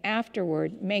me, and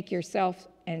afterward make yourself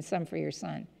and some for your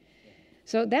son."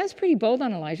 So that's pretty bold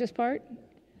on Elijah's part.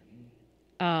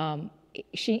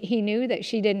 He knew that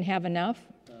she didn't have enough,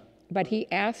 but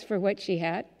he asked for what she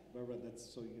had. Barbara, that's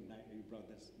so you brought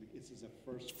this. This is a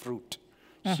first fruit.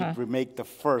 Should we make the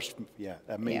first? Yeah,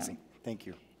 amazing. Yeah. Thank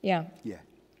you. Yeah. Yeah.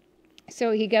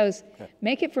 So he goes,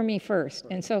 make it for me first.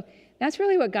 And so that's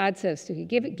really what God says to you.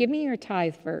 Give me your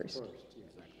tithe first.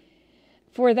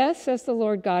 For thus says the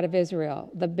Lord God of Israel,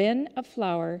 the bin of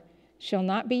flour shall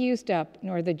not be used up,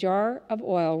 nor the jar of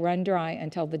oil run dry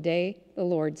until the day the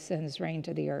Lord sends rain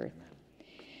to the earth.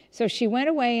 So she went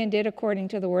away and did according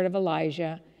to the word of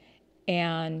Elijah,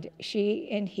 and she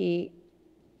and he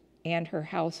and her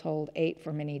household ate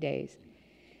for many days.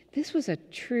 This was a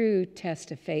true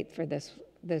test of faith for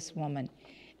this woman,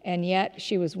 and yet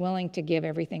she was willing to give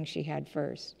everything she had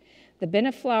first. The bin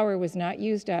of flour was not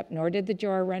used up, nor did the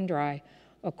jar run dry,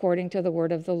 according to the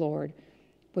word of the Lord,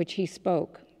 which he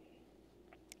spoke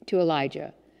to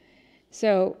Elijah.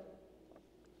 So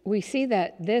we see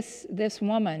that this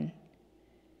woman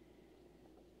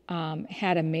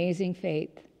had amazing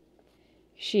faith.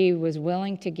 She was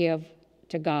willing to give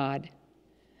to God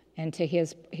and to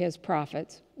his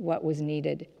prophets what was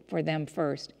needed for them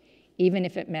first, even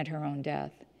if it meant her own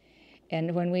death.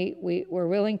 And when we're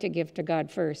willing to give to God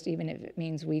first, even if it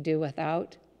means we do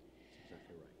without,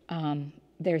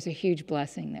 there's a huge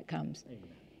blessing that comes.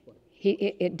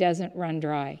 It doesn't run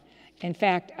dry. In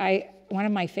fact, one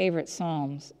of my favorite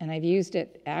Psalms, and I've used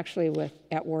it actually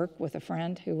at work with a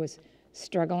friend who was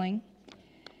struggling,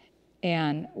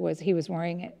 and he was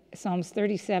wearing it. Psalms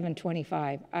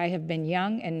 37:25. I have been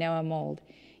young and now am old,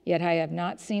 yet I have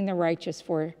not seen the righteous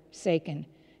forsaken,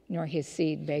 nor his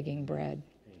seed begging bread.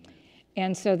 Amen.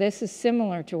 And so this is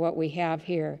similar to what we have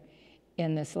here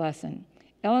in this lesson.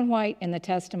 Ellen White in the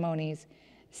testimonies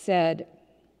said,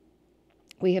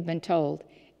 we have been told,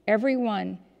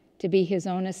 everyone to be his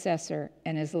own assessor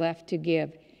and is left to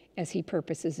give as he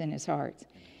purposes in his heart.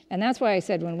 And that's why I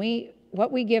said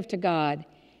what we give to God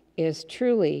is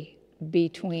truly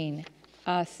between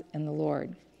us and the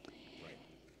Lord. Right.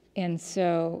 And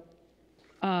so,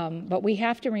 but we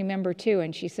have to remember too,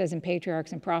 and she says in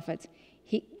Patriarchs and Prophets,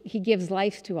 he gives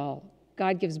life to all.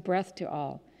 God gives breath to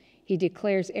all. He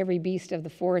declares every beast of the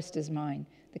forest is mine.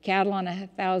 The cattle on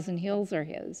 1,000 hills are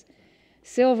his.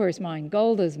 Silver is mine,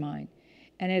 gold is mine.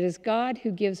 And it is God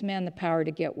who gives man the power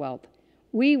to get wealth.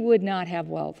 We would not have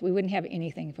wealth. We wouldn't have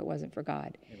anything if it wasn't for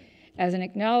God. Amen. As an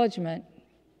acknowledgement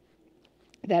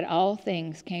that all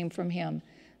things came from him,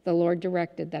 the Lord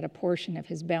directed that a portion of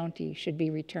his bounty should be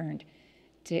returned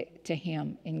to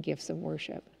him in gifts of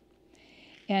worship.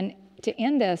 And to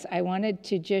end this, I wanted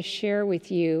to just share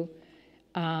with you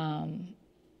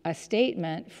a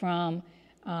statement from,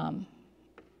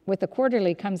 with the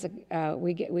quarterly comes,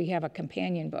 we have a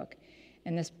companion book.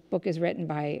 And this book is written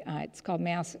by, it's called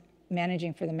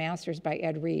Managing for the Masters by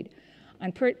Ed Reed.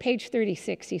 On page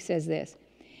 36, he says this: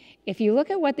 if you look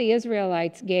at what the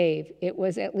Israelites gave, it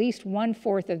was at least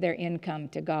 1/4 of their income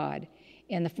to God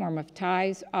in the form of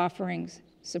tithes, offerings,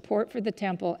 support for the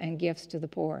temple, and gifts to the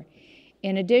poor.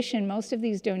 In addition, most of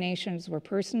these donations were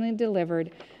personally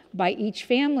delivered by each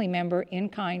family member in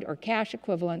kind or cash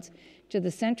equivalents to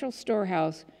the central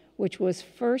storehouse, which was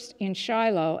first in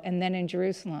Shiloh and then in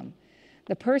Jerusalem.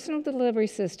 The personal delivery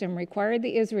system required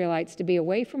the Israelites to be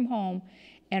away from home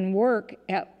and work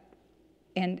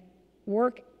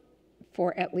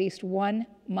for at least 1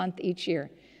 month each year.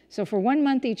 So for 1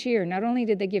 month each year, not only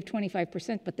did they give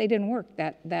 25%, but they didn't work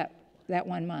that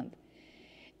 1 month.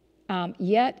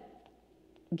 Yet,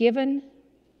 given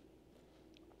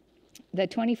the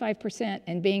 25%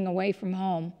 and being away from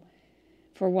home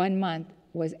for 1 month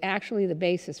was actually the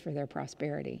basis for their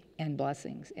prosperity and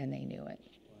blessings, and they knew it.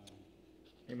 Wow.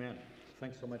 Amen.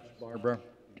 Thanks so much, Barbara.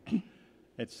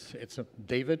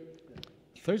 David,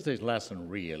 Thursday's lesson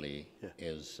really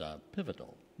is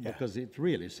pivotal because it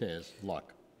really says,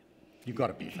 look, you got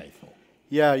to be faithful.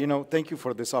 Yeah, thank you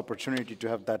for this opportunity to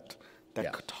have that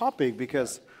topic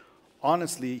because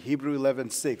honestly, Hebrew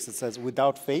 11:6, it says,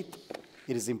 without faith,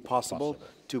 it is impossible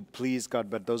to please God,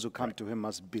 but those who come to him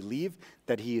must believe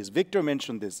that he is. Victor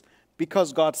mentioned this.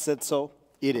 Because God said so,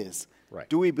 it is. Right.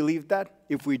 Do we believe that?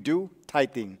 If we do,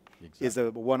 tithing is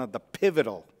one of the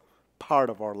pivotal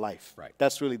part of our life. Right.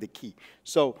 That's really the key.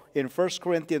 So in 1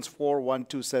 Corinthians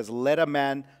 4:1-2 says, let a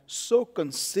man so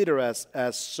consider us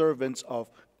as servants of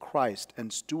Christ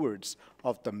and stewards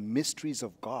of the mysteries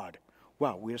of God.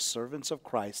 Wow, we're servants of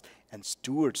Christ and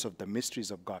stewards of the mysteries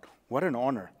of God. What an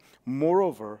honor.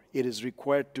 Moreover, it is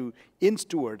required in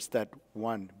stewards that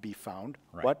one be found.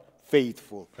 Right. What?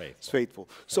 Faithful. Faithful.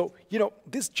 So,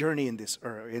 this journey in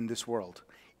this world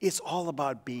is all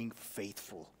about being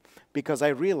faithful. Because I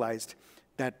realized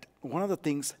that one of the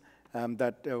things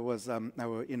that I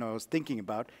was thinking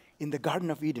about, in the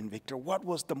Garden of Eden, Victor, what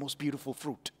was the most beautiful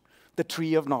fruit? The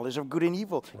tree of knowledge of good and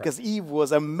evil. Because Eve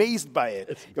was amazed by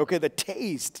it. Okay, the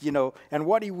taste, and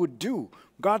what he would do.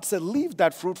 God said, leave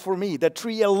that fruit for me, the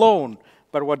tree alone.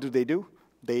 But what do?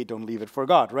 They don't leave it for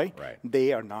God, right?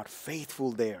 They are not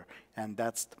faithful there. And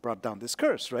that's brought down this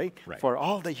curse, right? For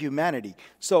all the humanity.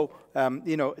 So,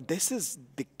 this is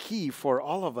the key for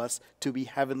all of us to be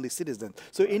heavenly citizens.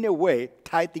 So in a way,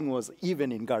 tithing was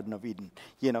even in Garden of Eden.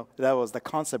 That was the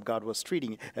concept God was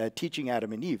teaching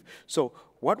Adam and Eve. So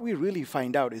what we really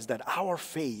find out is that our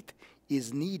faith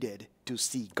is needed to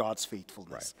see God's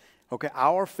faithfulness. Okay,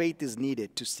 our faith is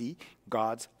needed to see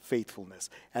God's faithfulness.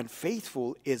 And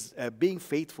being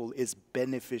faithful is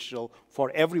beneficial for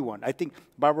everyone. I think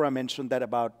Barabara mentioned that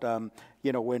about,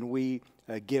 when we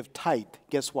give tithe,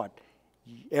 guess what?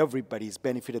 Everybody's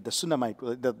benefited. The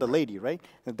Sunamite, the lady, right?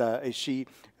 She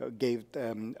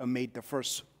made the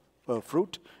first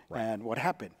fruit. And what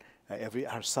happened?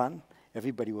 Her son,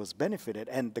 everybody was benefited,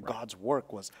 and God's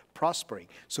work was prospering.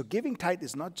 So giving tithe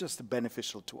is not just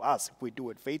beneficial to us if we do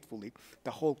it faithfully.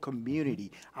 The whole community,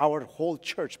 our whole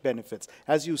church benefits.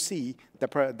 As you see,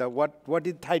 what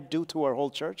did tithe do to our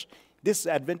whole church? This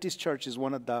Adventist church is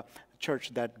one of the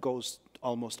church that goes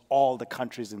almost all the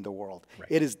countries in the world.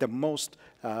 It is the most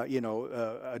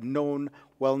well-known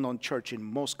church in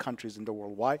most countries in the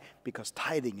world. Why? Because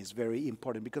tithing is very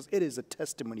important, because it is a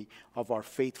testimony of our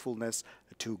faithfulness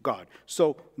to God.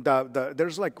 So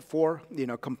there's like 4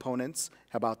 components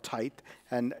about tithe.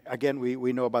 And again,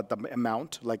 we know about the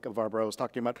amount, like Barabara was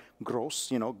talking about,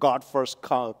 gross. God first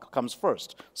comes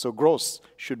first. So gross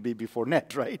should be before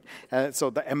net, right? So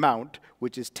the amount,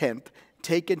 which is tenth,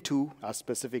 taken to a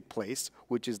specific place,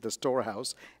 which is the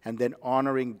storehouse, and then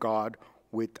honoring God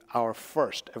with our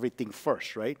everything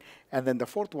first, right? And then the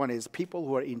fourth one is people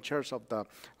who are in charge of the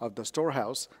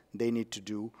storehouse, they need to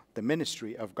do the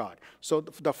ministry of God. So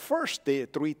the first 3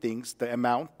 things, the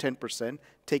amount, 10%,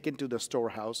 taken to the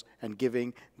storehouse and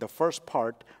giving the first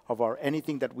part of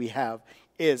anything that we have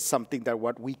is something that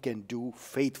what we can do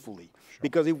faithfully.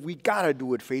 Because if we gotta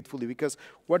do it faithfully, because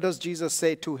what does Jesus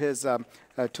say to his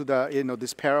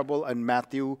this parable in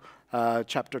Matthew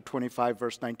chapter 25,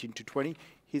 verse 19-20?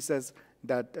 He says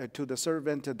that to the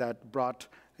servant that brought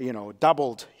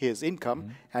doubled his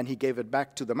income, and he gave it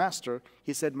back to the master.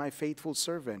 He said, my faithful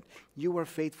servant, you are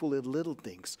faithful in little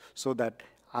things, so that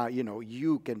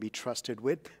you can be trusted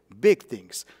with big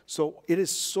things. So it is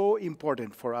so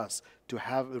important for us to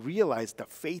realize the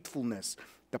faithfulness,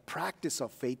 the practice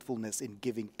of faithfulness in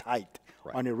giving tithe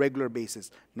on a regular basis.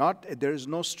 There is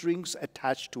no strings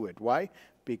attached to it. Why?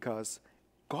 Because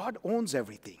God owns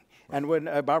everything. And when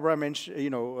Barabara mentioned,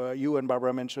 you and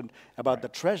Barabara mentioned about the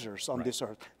treasures on this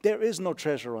earth, there is no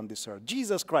treasure on this earth.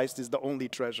 Jesus Christ is the only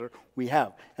treasure we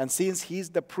have. And since he's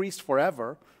the priest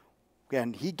forever,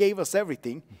 and he gave us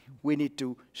everything, we need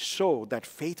to show that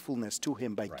faithfulness to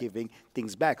him by giving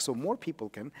things back so more people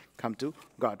can come to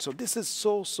God. So this is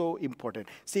so important.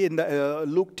 See, in the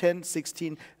Luke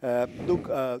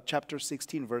chapter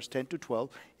 16, verse 10-12,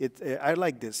 I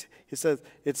like this.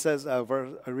 It says,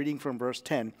 reading from verse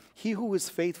 10, he who is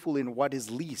faithful in what is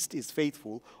least is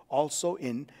faithful also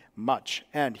in much.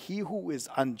 And he who is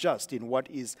unjust in what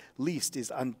is least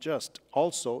is unjust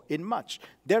also in much.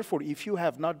 Therefore, if you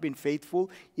have not been faithful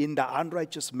in the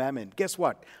unrighteous mammon, guess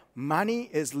what? Money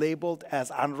is labeled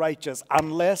as unrighteous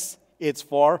unless it's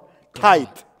for tithe.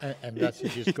 And that's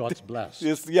it is God's blessed.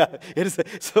 It is.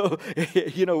 So,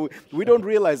 we don't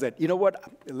realize that. You know what?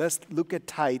 Let's look at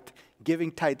tithe.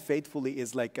 Giving tithe faithfully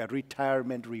is like a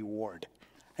retirement reward.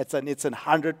 It's an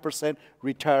 100%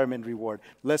 retirement reward.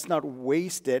 Let's not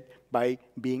waste it by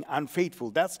being unfaithful.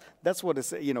 That's what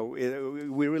is,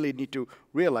 we really need to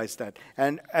realize that.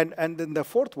 And then the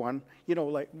fourth one,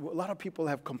 like a lot of people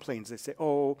have complaints. They say,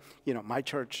 my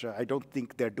church, I don't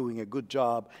think they're doing a good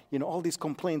job. All these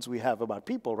complaints we have about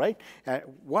people, right?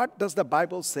 What does the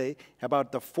Bible say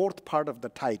about the fourth part of the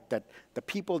tithe, that the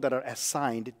people that are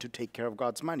assigned to take care of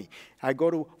God's money? I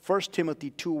go to 1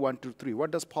 Timothy 2, 1-3.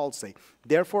 What does Paul say?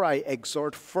 Therefore I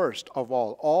exhort first of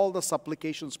all the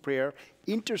supplications, prayer,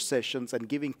 intercessions and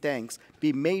giving thanks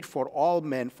be made for all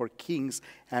men, for kings,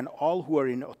 and all who are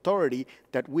in authority,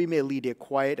 that we may lead a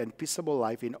quiet and peaceable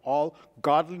life in all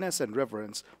godliness and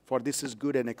reverence, for this is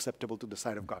good and acceptable to the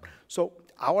sight of God. So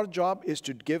our job is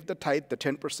to give the tithe, the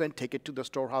 10%, take it to the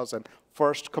storehouse, and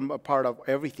first come a part of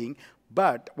everything.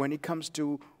 But when it comes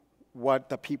to what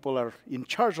the people are in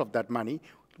charge of that money,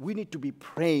 we need to be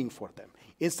praying for them.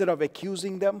 Instead of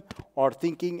accusing them or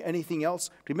thinking anything else,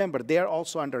 remember, they are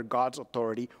also under God's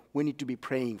authority. We need to be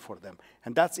praying for them.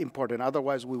 And that's important.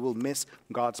 Otherwise, we will miss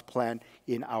God's plan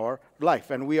in our life.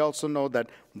 And we also know that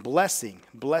blessing,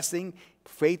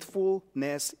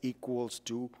 faithfulness equals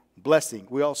to blessing.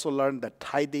 We also learned that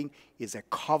tithing is a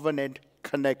covenant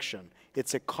connection.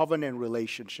 It's a covenant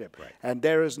relationship. Right. And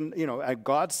there is,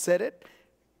 God said it,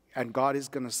 and God is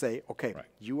going to say, okay, right.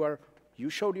 You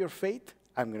showed your faith,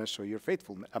 I'm going to show your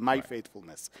faithfulness, my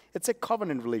faithfulness. It's a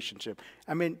covenant relationship.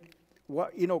 I mean,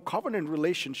 covenant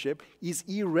relationship is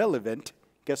irrelevant.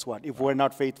 Guess what? If we're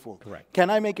not faithful. Correct.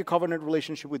 Can I make a covenant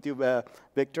relationship with you,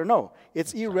 Victor? No.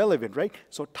 It's irrelevant, right?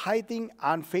 So tithing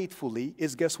unfaithfully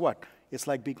is, guess what? It's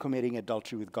like committing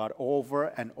adultery with God over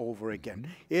and over again.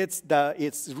 Mm-hmm.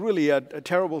 It's really a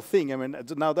terrible thing. I mean,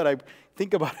 now that I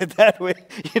think about it that way,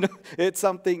 it's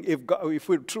something, if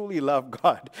we truly love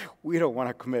God, we don't want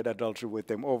to commit adultery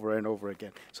with Him over and over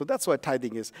again. So that's why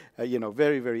tithing is,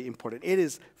 very, very important. It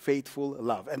is faithful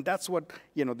love. And that's what,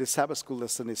 the Sabbath school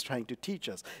lesson is trying to teach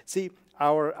us. See,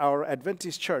 our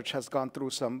Adventist church has gone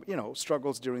through some,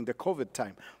 struggles during the COVID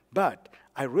time. But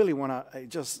I really want to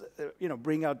just,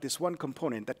 bring out this one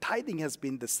component. The tithing has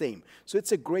been the same. So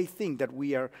it's a great thing that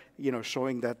we are,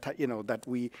 showing that, that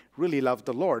we really love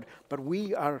the Lord. But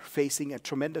we are facing a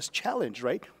tremendous challenge,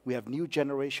 right? We have new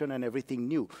generation and everything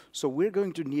new. So we're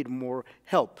going to need more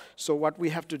help. So what we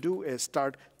have to do is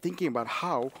start thinking about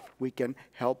how we can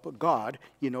help God,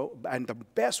 and the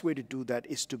best way to do that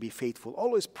is to be faithful.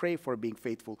 Always pray for being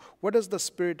faithful. What does the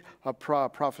Spirit of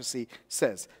prophecy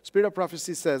says? Spirit of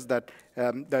prophecy says that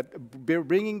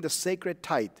bringing the sacred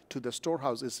tithe to the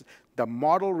storehouse is the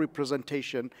model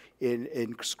representation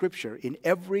in Scripture. In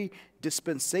every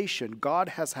dispensation, God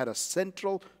has had a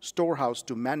central storehouse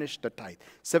to manage the tithe.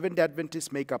 Seventh-day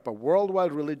Adventists make up a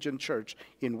worldwide religion church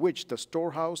in which the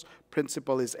storehouse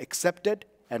principle is accepted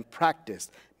and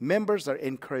practiced. Members are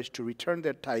encouraged to return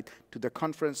their tithe to the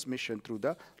conference mission through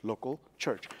the local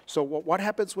church. So what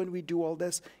happens when we do all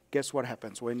this? Guess what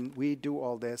happens? When we do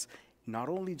all this, not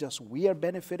only just we are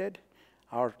benefited,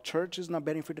 our church is not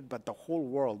benefited, but the whole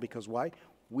world. Because why?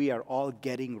 We are all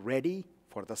getting ready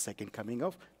for the second coming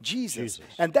of Jesus.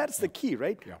 And that's the key,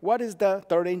 right? Yeah. What is the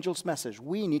third angel's message?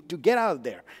 We need to get out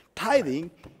there.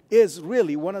 Tithing is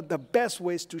really one of the best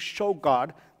ways to show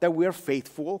God that we're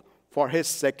faithful for His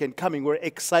second coming. We're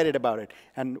excited about it.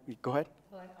 And go ahead.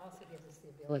 Well, it also gives us the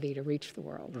ability to reach the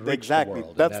world. Exactly.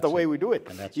 That's the way we do it.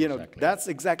 That's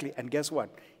exactly. And guess what?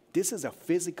 This is a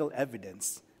physical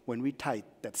evidence when we tithe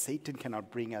that Satan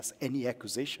cannot bring us any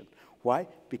accusation. Why?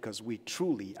 Because we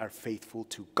truly are faithful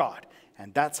to God.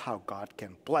 And that's how God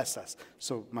can bless us.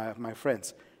 So my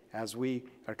friends, as we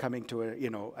are coming to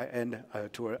end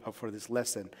for this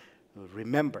lesson,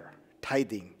 remember,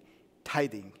 tithing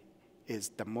is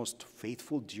the most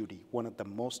faithful duty, one of the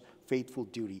most faithful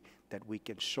duty that we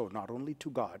can show not only to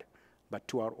God, but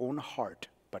to our own heart,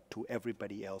 but to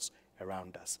everybody else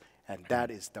around us. And that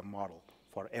is the model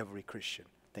for every Christian.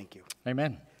 Thank you.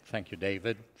 Amen. Thank you,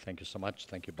 David. Thank you so much.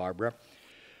 Thank you, Barbara.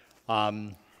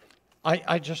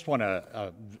 I just want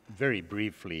to very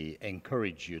briefly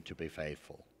encourage you to be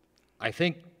faithful. I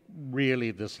think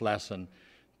really this lesson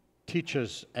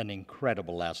teaches an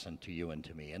incredible lesson to you and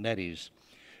to me, and that is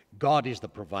God is the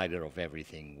provider of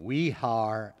everything we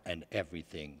are and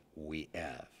everything we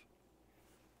have.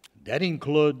 That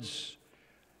includes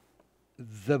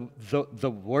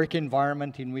the work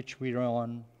environment in which we are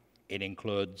on. It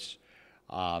includes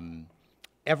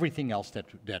everything else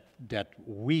that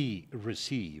we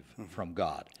receive from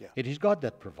God. Yeah. It is God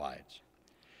that provides.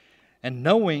 And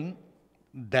knowing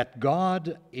that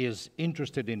God is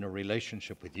interested in a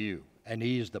relationship with you, and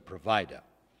He is the provider,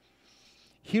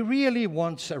 He really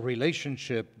wants a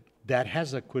relationship that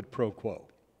has a quid pro quo.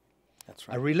 That's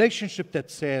right. A relationship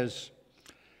that says,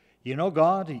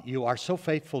 God, you are so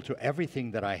faithful to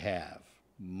everything that I have,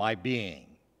 my being,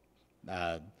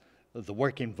 the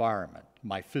work environment,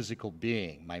 my physical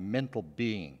being, my mental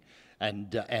being,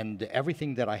 and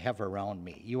everything that I have around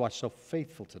me. You are so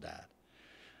faithful to that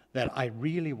I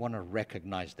really want to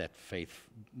recognize that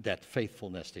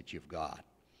faithfulness that you've got.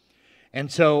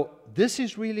 And so this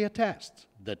is really a test.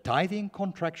 The tithing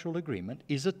contractual agreement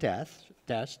is a test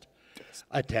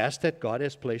that God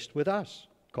has placed with us.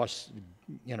 Because,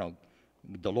 you know,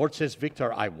 the Lord says,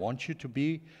 Victor, I want you to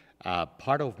be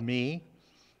part of me,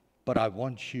 but I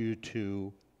want you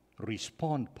to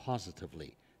respond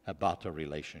positively about the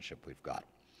relationship we've got.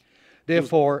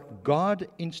 Therefore, God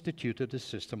instituted a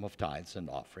system of tithes and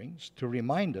offerings to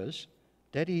remind us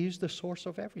that He is the source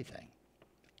of everything,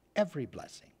 every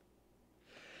blessing.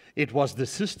 It was the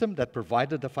system that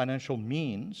provided the financial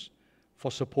means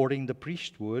for supporting the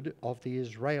priesthood of the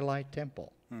Israelite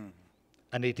temple.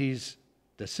 And it is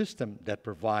the system that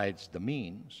provides the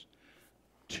means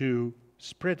to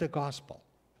spread the gospel,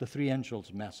 the three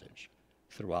angels' message,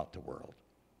 throughout the world.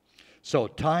 So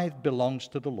tithe belongs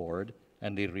to the Lord,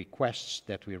 and He requests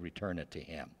that we return it to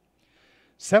Him.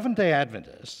 Seventh-day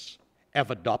Adventists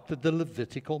have adopted the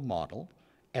Levitical model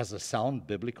as a sound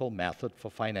biblical method for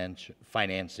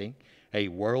financing a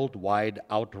worldwide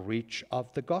outreach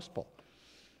of the gospel.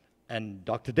 And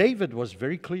Dr. David was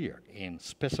very clear in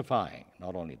specifying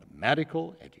not only the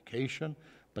medical, education,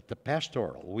 but the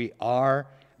pastoral. We are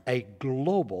a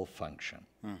global function.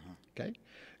 Okay?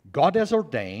 God has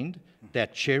ordained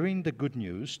that sharing the good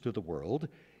news to the world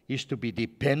is to be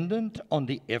dependent on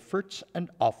the efforts and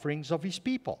offerings of His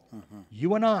people,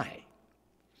 you and I.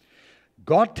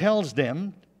 God tells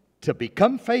them to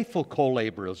become faithful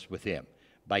co-laborers with Him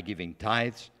by giving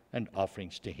tithes and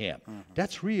offerings to Him.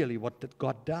 That's really what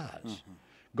God does.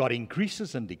 God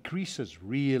increases and decreases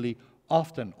really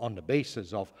often on the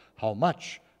basis of how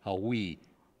we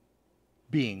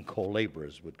being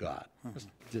co-laborers with God,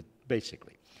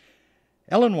 basically.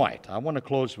 Ellen White, I want to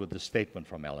close with this statement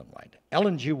from Ellen White.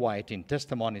 Ellen G. White in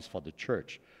Testimonies for the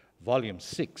Church, Volume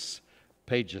 6,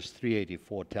 pages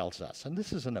 384 tells us, and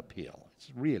this is an appeal,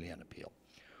 it's really an appeal.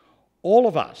 All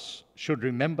of us should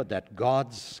remember that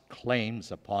God's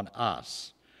claims upon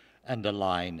us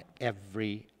underline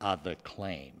every other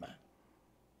claim.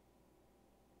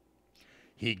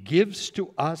 He gives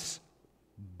to us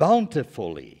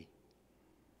bountifully,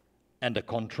 and the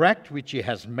contract which He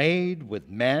has made with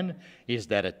man is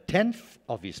that 1/10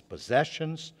 of his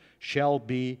possessions shall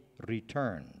be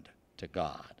returned to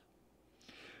God.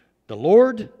 The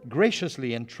Lord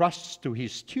graciously entrusts to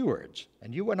His stewards,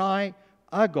 and you and I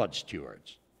are God's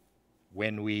stewards,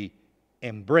 when we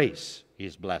embrace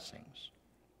His blessings.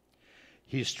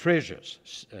 His treasures,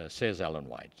 says Ellen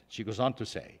White. She goes on to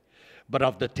say, but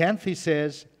of the 10th He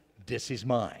says, this is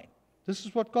mine. This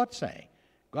is what God's saying.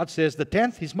 God says the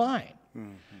 10th is mine.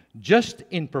 Just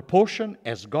in proportion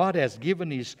as God has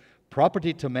given His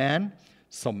property to man,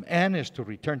 so man is to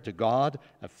return to God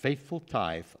a faithful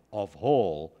tithe of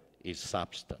all his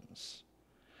substance.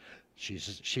 She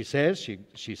says,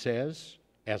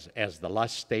 as the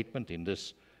last statement in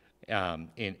this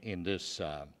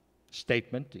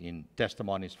statement in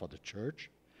Testimonies for the Church,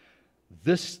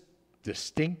 this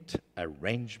distinct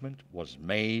arrangement was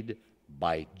made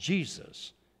by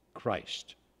Jesus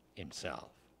Christ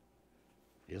Himself.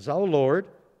 He is our Lord,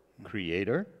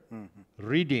 Creator,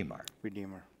 Redeemer.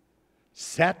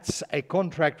 Sets a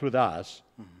contract with us,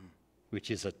 which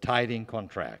is a tithing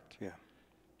contract.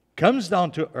 Comes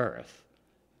down to earth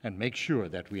and makes sure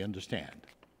that we understand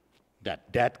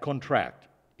that that contract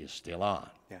is still on.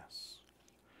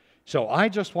 So I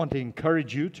just want to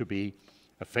encourage you to be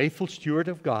a faithful steward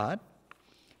of God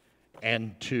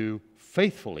and to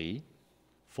faithfully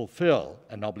fulfill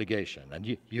an obligation.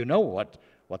 And you know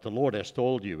what the Lord has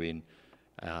told you in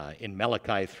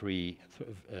Malachi 3,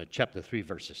 chapter 3,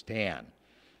 verses 10.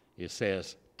 It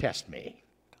says, test me.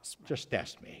 Just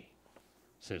test me,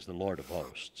 says the Lord of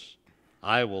hosts.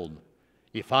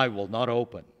 If I will not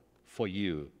open for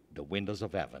you the windows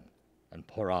of heaven and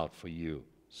pour out for you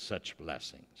such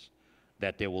blessings,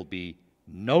 that there will be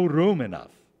no room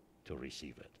enough to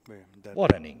receive it.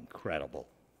 What an incredible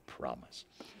promise.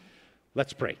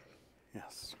 Let's pray.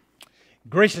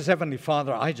 Gracious Heavenly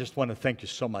Father, I just want to thank You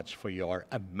so much for Your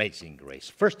amazing grace.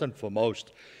 First and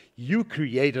foremost, You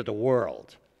created the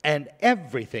world and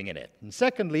everything in it. And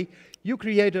secondly, You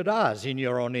created us in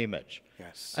Your own image.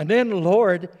 And then,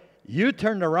 Lord, You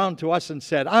turned around to us and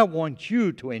said, I want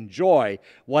you to enjoy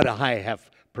what I have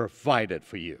provided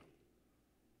for you.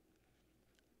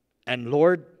 And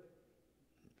Lord,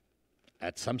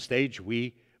 at some stage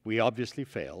we obviously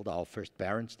failed. Our first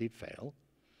parents did fail.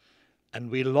 And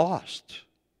we lost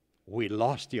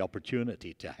the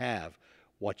opportunity to have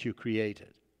what You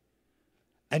created.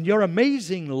 And Your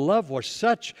amazing love was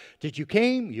such that You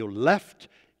came, You left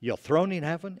Your throne in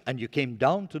heaven, and You came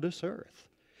down to this earth.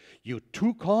 You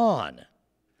took on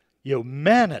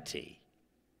humanity.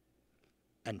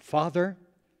 And Father,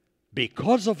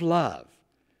 because of love,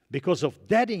 because of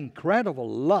that incredible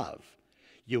love,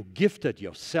 You gifted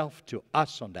yourself to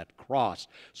us on that cross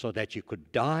so that you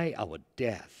could die our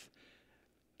death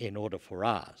in order for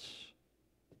us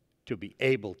to be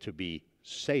able to be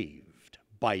saved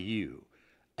by you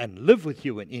and live with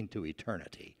you and into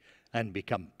eternity and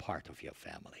become part of your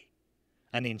family.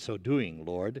 And in so doing,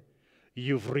 Lord,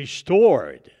 you've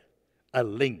restored a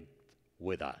link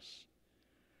with us.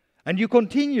 And you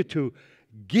continue to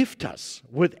gift us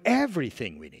with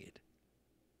everything we need.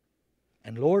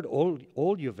 And Lord,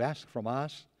 all you've asked from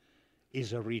us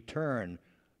is a return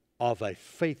of a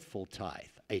faithful tithe,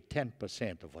 a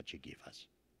 10% of what you give us.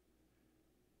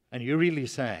 And you're really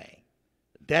saying,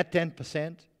 that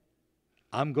 10%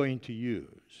 I'm going to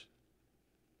use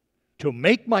to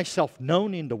make myself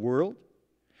known in the world,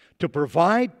 to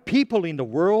provide people in the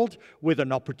world with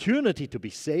an opportunity to be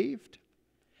saved,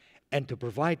 and to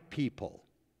provide people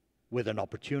with an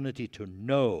opportunity to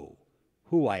know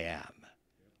who I am,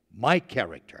 my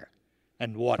character,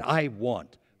 and what I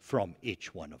want from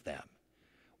each one of them.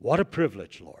 What a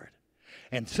privilege, Lord.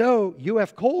 And so you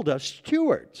have called us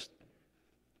stewards,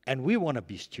 and we want to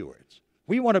be stewards.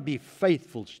 We want to be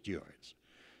faithful stewards.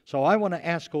 So I want to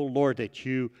ask, oh Lord, that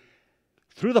you,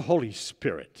 through the Holy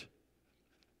Spirit,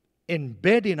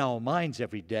 embed in our minds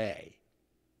every day,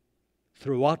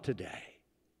 throughout the day,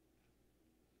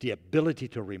 the ability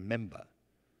to remember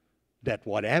that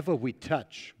whatever we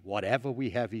touch, whatever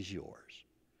we have is yours,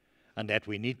 and that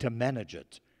we need to manage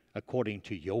it according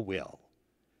to your will.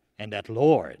 And that,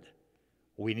 Lord,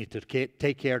 we need to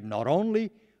take care not only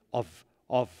of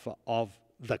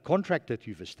the contract that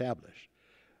you've established,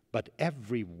 but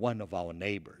every one of our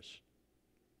neighbors,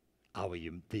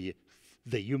 the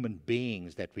human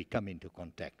beings that we come into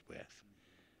contact with.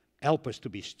 Help us to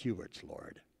be stewards,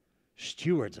 Lord,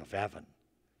 stewards of heaven,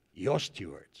 your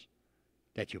stewards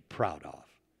that you're proud of.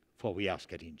 For we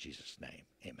ask it in Jesus' name.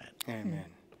 Amen.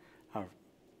 Amen.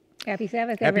 Happy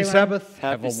Sabbath, Happy everyone. Sabbath.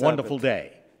 Happy Have a wonderful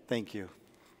Sabbath. day. Thank you.